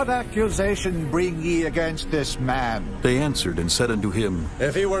 What accusation bring ye against this man? They answered and said unto him,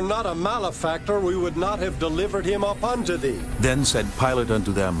 If he were not a malefactor, we would not have delivered him up unto thee. Then said Pilate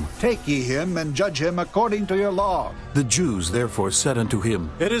unto them, Take ye him and judge him according to your law. The Jews therefore said unto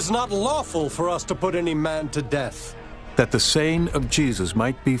him, It is not lawful for us to put any man to death. That the saying of Jesus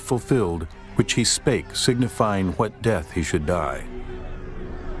might be fulfilled, which he spake, signifying what death he should die.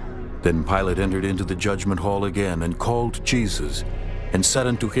 Then Pilate entered into the judgment hall again, and called Jesus, and said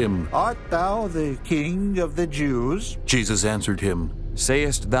unto him, Art thou the king of the Jews? Jesus answered him,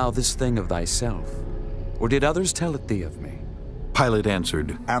 Sayest thou this thing of thyself, or did others tell it thee of me? Pilate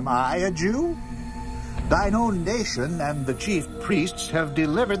answered, Am I a Jew? Thine own nation and the chief priests have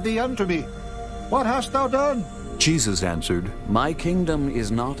delivered thee unto me. What hast thou done? Jesus answered, My kingdom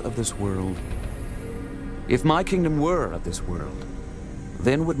is not of this world. If my kingdom were of this world,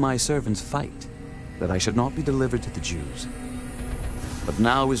 then would my servants fight, that I should not be delivered to the Jews. But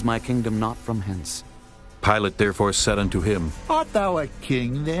now is my kingdom not from hence. Pilate therefore said unto him, Art thou a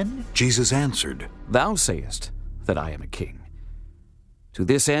king then? Jesus answered, Thou sayest that I am a king. To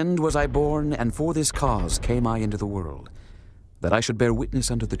this end was I born, and for this cause came I into the world, that I should bear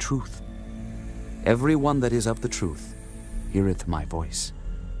witness unto the truth. Every one that is of the truth heareth my voice.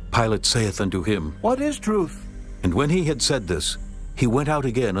 Pilate saith unto him, What is truth? And when he had said this, he went out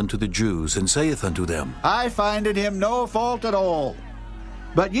again unto the Jews, and saith unto them, I find in him no fault at all.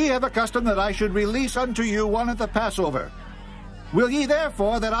 But ye have a custom that I should release unto you one at the Passover. Will ye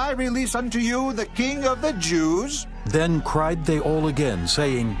therefore that I release unto you the King of the Jews? Then cried they all again,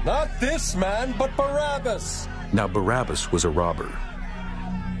 saying, Not this man, but Barabbas. Now Barabbas was a robber.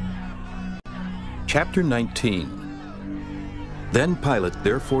 Chapter 19. Then Pilate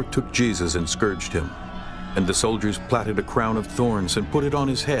therefore took Jesus and scourged him. And the soldiers platted a crown of thorns and put it on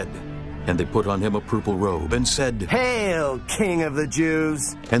his head. And they put on him a purple robe, and said, Hail, King of the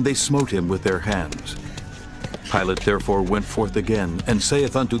Jews! And they smote him with their hands. Pilate therefore went forth again, and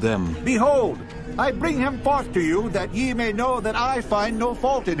saith unto them, Behold, I bring him forth to you, that ye may know that I find no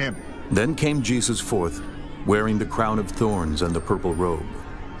fault in him. Then came Jesus forth, wearing the crown of thorns and the purple robe.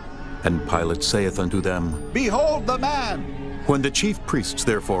 And Pilate saith unto them, Behold the man! When the chief priests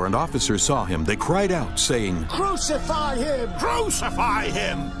therefore and officers saw him, they cried out, saying, Crucify him! Crucify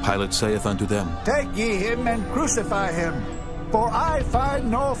him! Pilate saith unto them, Take ye him and crucify him, for I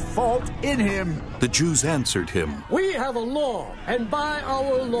find no fault in him. The Jews answered him, We have a law, and by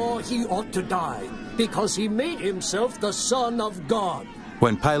our law he ought to die, because he made himself the Son of God.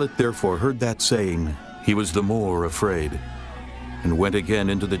 When Pilate therefore heard that saying, he was the more afraid, and went again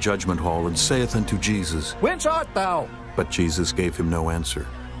into the judgment hall, and saith unto Jesus, Whence art thou? But Jesus gave him no answer.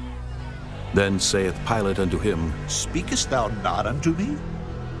 Then saith Pilate unto him, Speakest thou not unto me?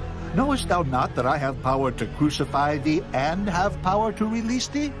 Knowest thou not that I have power to crucify thee, and have power to release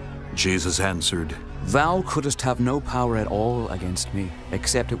thee? Jesus answered, Thou couldst have no power at all against me,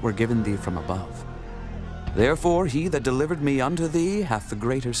 except it were given thee from above. Therefore he that delivered me unto thee hath the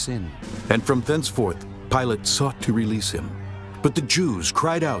greater sin. And from thenceforth Pilate sought to release him. But the Jews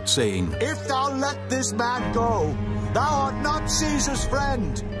cried out, saying, If thou let this man go, thou art not Caesar's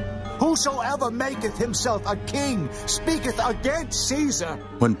friend. Whosoever maketh himself a king speaketh against Caesar.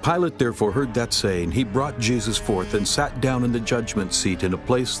 When Pilate therefore heard that saying, he brought Jesus forth and sat down in the judgment seat in a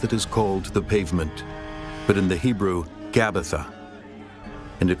place that is called the Pavement, but in the Hebrew, Gabbatha.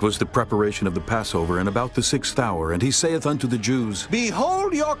 And it was the preparation of the Passover, and about the 6th hour, and he saith unto the Jews,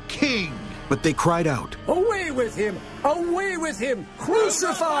 Behold your king! But they cried out, Away with him! Away with him!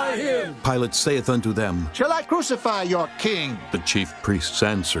 Crucify him! Pilate saith unto them, Shall I crucify your king? The chief priests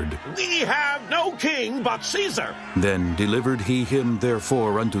answered, We have no king but Caesar. Then delivered he him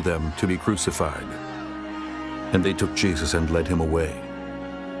therefore unto them to be crucified. And they took Jesus and led him away.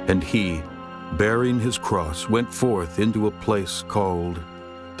 And he, bearing his cross, went forth into a place called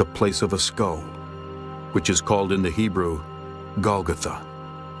the place of a skull, which is called in the Hebrew, Golgotha,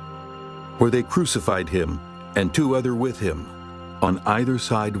 where they crucified him, and 2 other with him, on either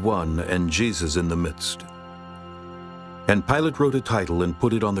side one, and Jesus in the midst. And Pilate wrote a title and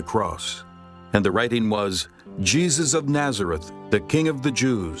put it on the cross, and the writing was, Jesus of Nazareth, the King of the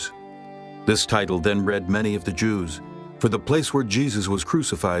Jews. This title then read many of the Jews, for the place where Jesus was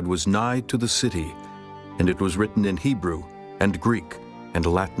crucified was nigh to the city, and it was written in Hebrew, and Greek, and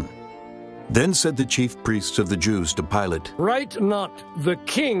Latin. Then said the chief priests of the Jews to Pilate, Write not the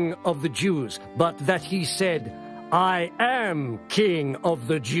King of the Jews, but that he said, I am King of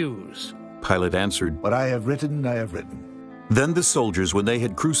the Jews. Pilate answered, What I have written, I have written. Then the soldiers, when they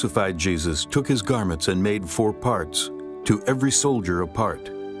had crucified Jesus, took his garments and made 4 parts, to every soldier a part,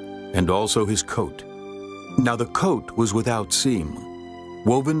 and also his coat. Now the coat was without seam,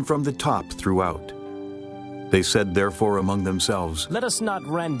 woven from the top throughout. They said therefore among themselves, Let us not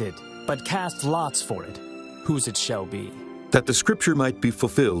rend it, but cast lots for it, whose it shall be. That the scripture might be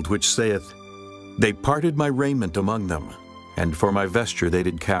fulfilled, which saith, They parted my raiment among them, and for my vesture they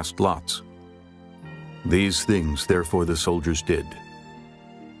did cast lots. These things therefore the soldiers did.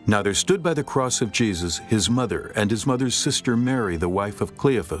 Now there stood by the cross of Jesus his mother, and his mother's sister Mary, the wife of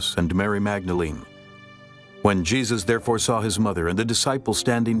Cleophas, and Mary Magdalene. When Jesus therefore saw his mother, and the disciple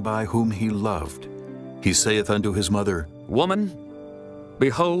standing by whom he loved, he saith unto his mother, Woman,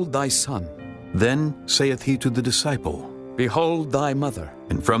 behold thy son. Then saith he to the disciple, Behold thy mother.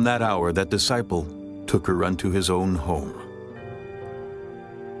 And from that hour that disciple took her unto his own home.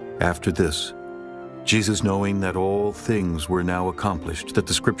 After this, Jesus, knowing that all things were now accomplished, that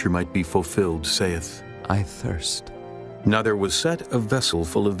the scripture might be fulfilled, saith, I thirst. Now there was set a vessel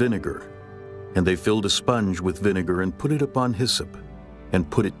full of vinegar, and they filled a sponge with vinegar, and put it upon hyssop, and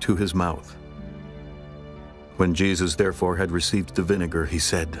put it to his mouth. When Jesus therefore had received the vinegar, he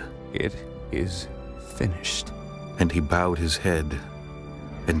said, It is finished. And he bowed his head,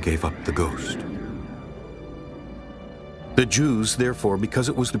 and gave up the ghost. The Jews, therefore, because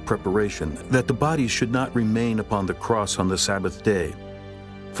it was the preparation, that the bodies should not remain upon the cross on the Sabbath day,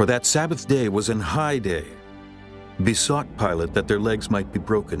 for that Sabbath day was an high day, besought Pilate that their legs might be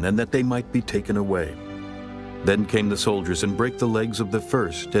broken, and that they might be taken away. Then came the soldiers, and brake the legs of the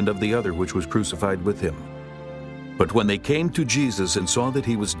first and of the other which was crucified with him. But when they came to Jesus, and saw that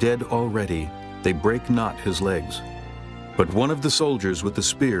he was dead already, they brake not his legs. But one of the soldiers with the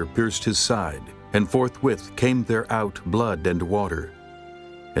spear pierced his side, and forthwith came there out blood and water.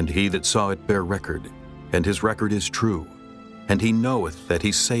 And he that saw it bare record, and his record is true, and he knoweth that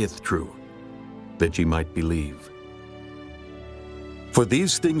he saith true, that ye might believe. For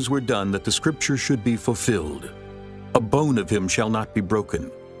these things were done, that the scripture should be fulfilled, A bone of him shall not be broken.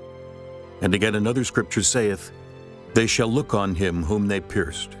 And again another scripture saith, They shall look on him whom they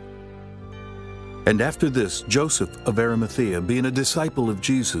pierced. And after this, Joseph of Arimathea, being a disciple of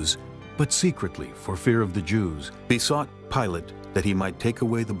Jesus, but secretly, for fear of the Jews, besought Pilate that he might take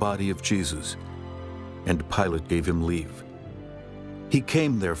away the body of Jesus. And Pilate gave him leave. He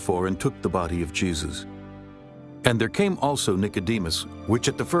came therefore and took the body of Jesus. And there came also Nicodemus, which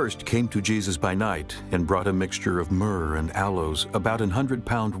at the first came to Jesus by night, and brought a mixture of myrrh and aloes, about 100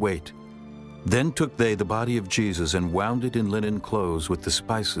 pound weight. Then took they the body of Jesus, and wound it in linen clothes with the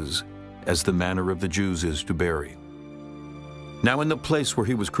spices, as the manner of the Jews is to bury. Now in the place where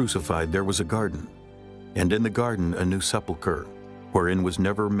he was crucified there was a garden, and in the garden a new sepulchre, wherein was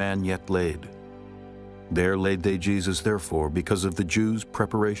never man yet laid. There laid they Jesus therefore, because of the Jews'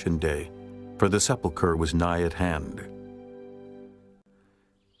 preparation day, for the sepulchre was nigh at hand.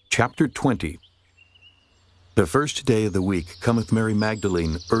 Chapter 20. The first day of the week cometh Mary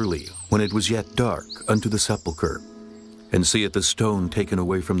Magdalene early, when it was yet dark, unto the sepulchre, and seeth the stone taken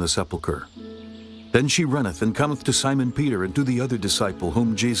away from the sepulchre. Then she runneth, and cometh to Simon Peter, and to the other disciple,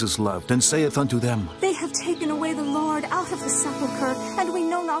 whom Jesus loved, and saith unto them, They have taken away the Lord out of the sepulchre, and we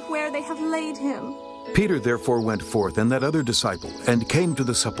know not where they have laid him. Peter therefore went forth, and that other disciple, and came to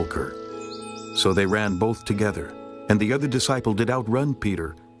the sepulchre. So they ran both together, and the other disciple did outrun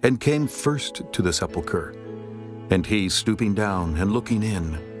Peter, and came first to the sepulchre. And he, stooping down and looking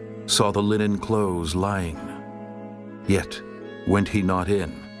in, saw the linen clothes lying. Yet went he not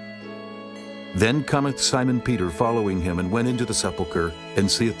in. Then cometh Simon Peter following him, and went into the sepulchre, and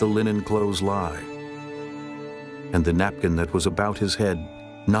seeth the linen clothes lie, and the napkin that was about his head,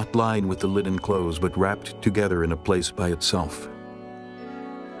 not lying with the linen clothes, but wrapped together in a place by itself.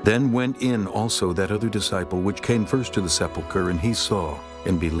 Then went in also that other disciple which came first to the sepulchre, and he saw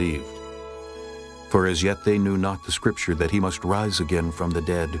and believed. For as yet they knew not the scripture that he must rise again from the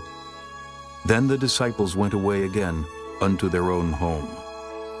dead. Then the disciples went away again unto their own home.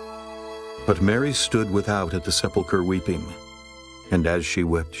 But Mary stood without at the sepulchre weeping. And as she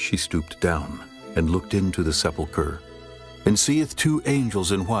wept, she stooped down, and looked into the sepulchre, and seeth two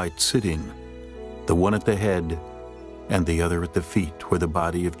angels in white sitting, the one at the head, and the other at the feet, where the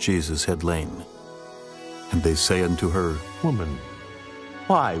body of Jesus had lain. And they say unto her, Woman,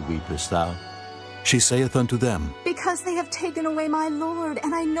 why weepest thou? She saith unto them, Because they have taken away my Lord,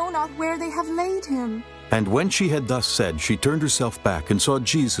 and I know not where they have laid him. And when she had thus said, she turned herself back, and saw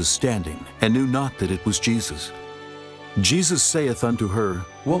Jesus standing, and knew not that it was Jesus. Jesus saith unto her,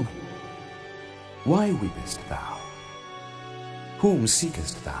 Woman, why weepest thou? Whom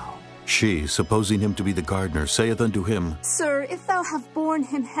seekest thou? She, supposing him to be the gardener, saith unto him, Sir, if thou have borne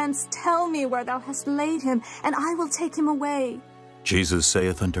him hence, tell me where thou hast laid him, and I will take him away. Jesus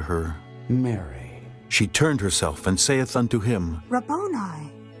saith unto her, Mary. She turned herself, and saith unto him,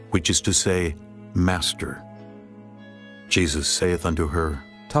 Rabboni, which is to say, Master. Jesus saith unto her,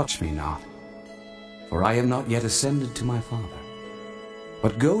 Touch me not, for I am not yet ascended to my Father.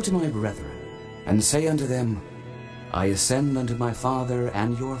 But go to my brethren, and say unto them, I ascend unto my Father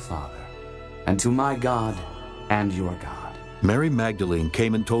and your Father, and to my God and your God. Mary Magdalene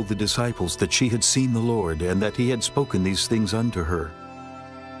came and told the disciples that she had seen the Lord, and that he had spoken these things unto her.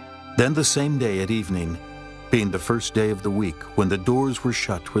 Then the same day at evening, being the first day of the week, when the doors were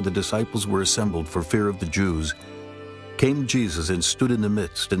shut where the disciples were assembled for fear of the Jews, came Jesus and stood in the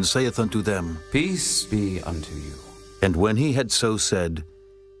midst, and saith unto them, Peace be unto you. And when he had so said,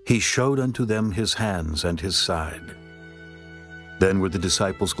 he showed unto them his hands and his side. Then were the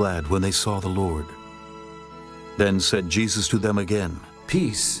disciples glad when they saw the Lord. Then said Jesus to them again,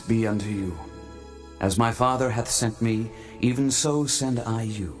 Peace be unto you. As my Father hath sent me, even so send I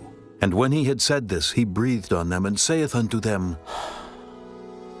you. And when he had said this, he breathed on them, and saith unto them,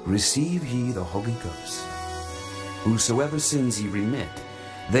 Receive ye the Holy Ghost. Whosoever sins ye remit,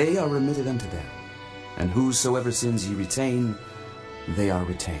 they are remitted unto them. And whosoever sins ye retain, they are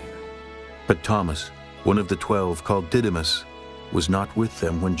retained. But Thomas, one of the 12, called Didymus, was not with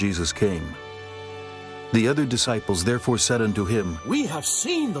them when Jesus came. The other disciples therefore said unto him, We have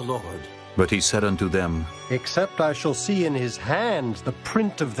seen the Lord. But he said unto them, Except I shall see in his hands the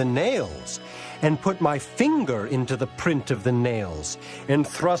print of the nails, and put my finger into the print of the nails, and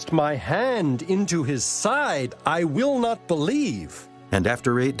thrust my hand into his side, I will not believe. And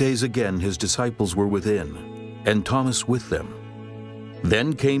after 8 days again his disciples were within, and Thomas with them.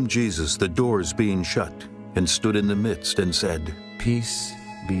 Then came Jesus, the doors being shut, and stood in the midst, and said, Peace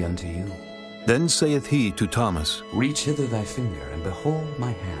be unto you. Then saith he to Thomas, Reach hither thy finger, and behold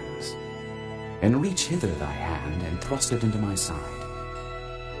my hands. And reach hither thy hand, and thrust it into my side.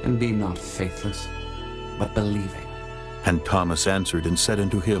 And be not faithless, but believing. And Thomas answered and said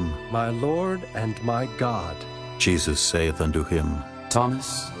unto him, My Lord and my God. Jesus saith unto him,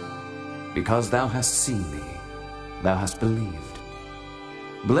 Thomas, because thou hast seen me, thou hast believed.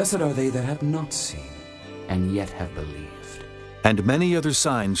 Blessed are they that have not seen, and yet have believed. And many other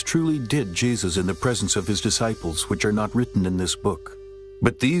signs truly did Jesus in the presence of his disciples, which are not written in this book.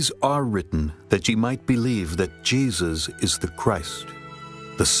 But these are written, that ye might believe that Jesus is the Christ,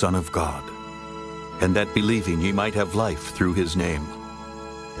 the Son of God, and that believing ye might have life through his name.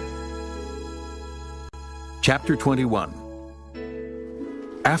 Chapter 21.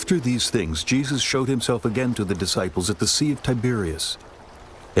 After these things Jesus showed himself again to the disciples at the Sea of Tiberias,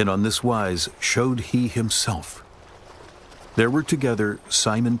 and on this wise showed he himself. There were together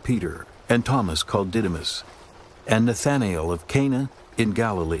Simon Peter, and Thomas called Didymus, and Nathanael of Cana in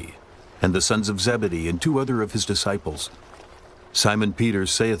Galilee, and the sons of Zebedee, and 2 other of his disciples. Simon Peter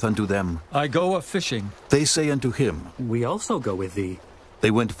saith unto them, I go a-fishing. They say unto him, We also go with thee.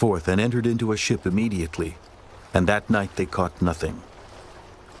 They went forth and entered into a ship immediately, and that night they caught nothing.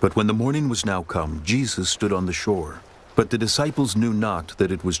 But when the morning was now come, Jesus stood on the shore, but the disciples knew not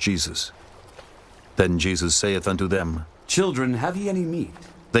that it was Jesus. Then Jesus saith unto them, Children, have ye any meat?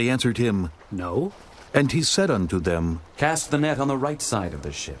 They answered him, No. And he said unto them, Cast the net on the right side of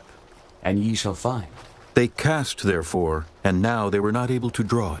the ship, and ye shall find. They cast therefore, and now they were not able to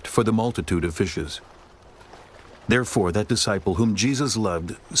draw it, for the multitude of fishes. Therefore that disciple whom Jesus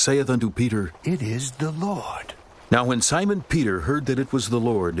loved saith unto Peter, It is the Lord. Now when Simon Peter heard that it was the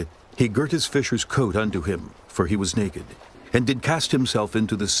Lord, he girt his fisher's coat unto him, for he was naked, and did cast himself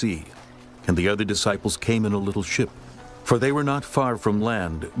into the sea. And the other disciples came in a little ship, for they were not far from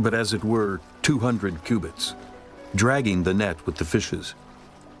land, but as it were 200 cubits, dragging the net with the fishes.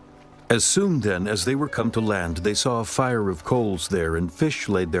 As soon then as they were come to land, they saw a fire of coals there, and fish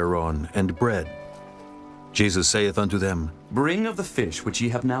laid thereon, and bread. Jesus saith unto them, Bring of the fish which ye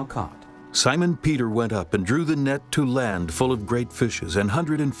have now caught. Simon Peter went up and drew the net to land full of great fishes,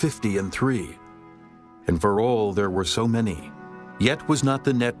 153. And for all there were so many, yet was not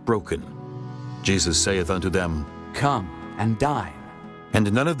the net broken. Jesus saith unto them, Come and dine.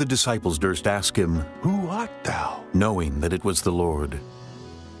 And none of the disciples durst ask him, Who art thou? Knowing that it was the Lord.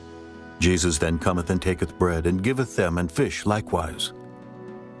 Jesus then cometh and taketh bread, and giveth them, and fish likewise.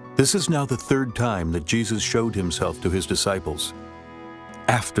 This is now the third time that Jesus showed himself to his disciples,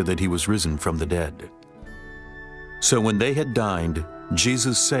 after that he was risen from the dead. So when they had dined,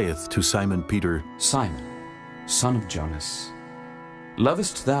 Jesus saith to Simon Peter, Simon, son of Jonas,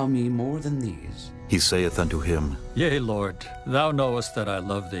 lovest thou me more than these? He saith unto him, Yea, Lord, thou knowest that I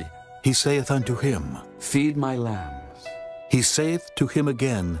love thee. He saith unto him, Feed my lambs. He saith to him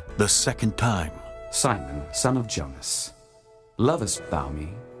again the second time, Simon, son of Jonas, lovest thou me?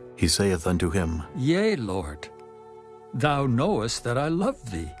 He saith unto him, Yea, Lord, thou knowest that I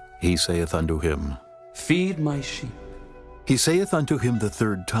love thee. He saith unto him, Feed my sheep. He saith unto him the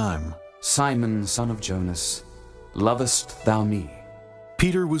third time, Simon, son of Jonas, lovest thou me?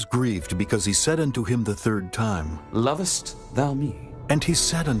 Peter was grieved because he said unto him the third time, Lovest thou me? And he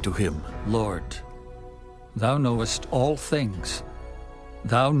said unto him, Lord, thou knowest all things.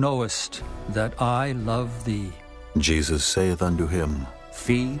 Thou knowest that I love thee. Jesus saith unto him,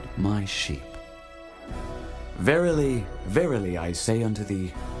 Feed my sheep. Verily, verily, I say unto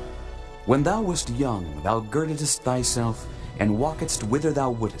thee, when thou wast young, thou girdedst thyself, and walkedst whither thou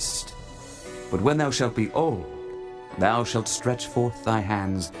wouldest. But when thou shalt be old, thou shalt stretch forth thy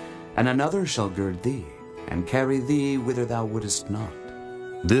hands, and another shall gird thee, and carry thee whither thou wouldest not.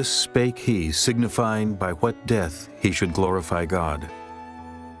 This spake he, signifying by what death he should glorify God.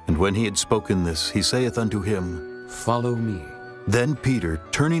 And when he had spoken this, he saith unto him, Follow me. Then Peter,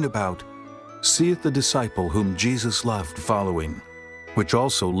 turning about, seeth the disciple whom Jesus loved following, which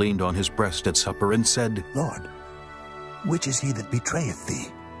also leaned on his breast at supper, and said, Lord, which is he that betrayeth thee?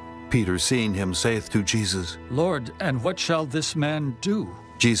 Peter, seeing him, saith to Jesus, Lord, and what shall this man do?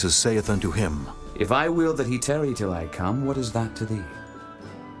 Jesus saith unto him, If I will that he tarry till I come, what is that to thee?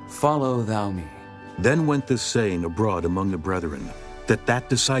 Follow thou me. Then went this saying abroad among the brethren, that that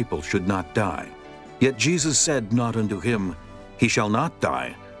disciple should not die. Yet Jesus said not unto him, He shall not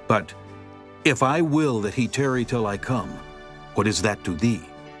die, but, If I will that he tarry till I come, what is that to thee?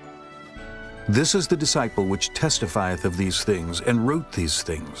 This is the disciple which testifieth of these things, and wrote these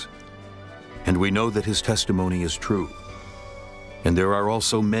things. And we know that his testimony is true. And there are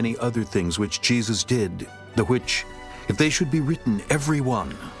also many other things which Jesus did, the which, if they should be written every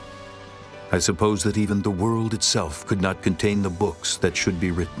one, I suppose that even the world itself could not contain the books that should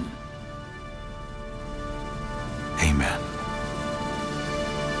be written.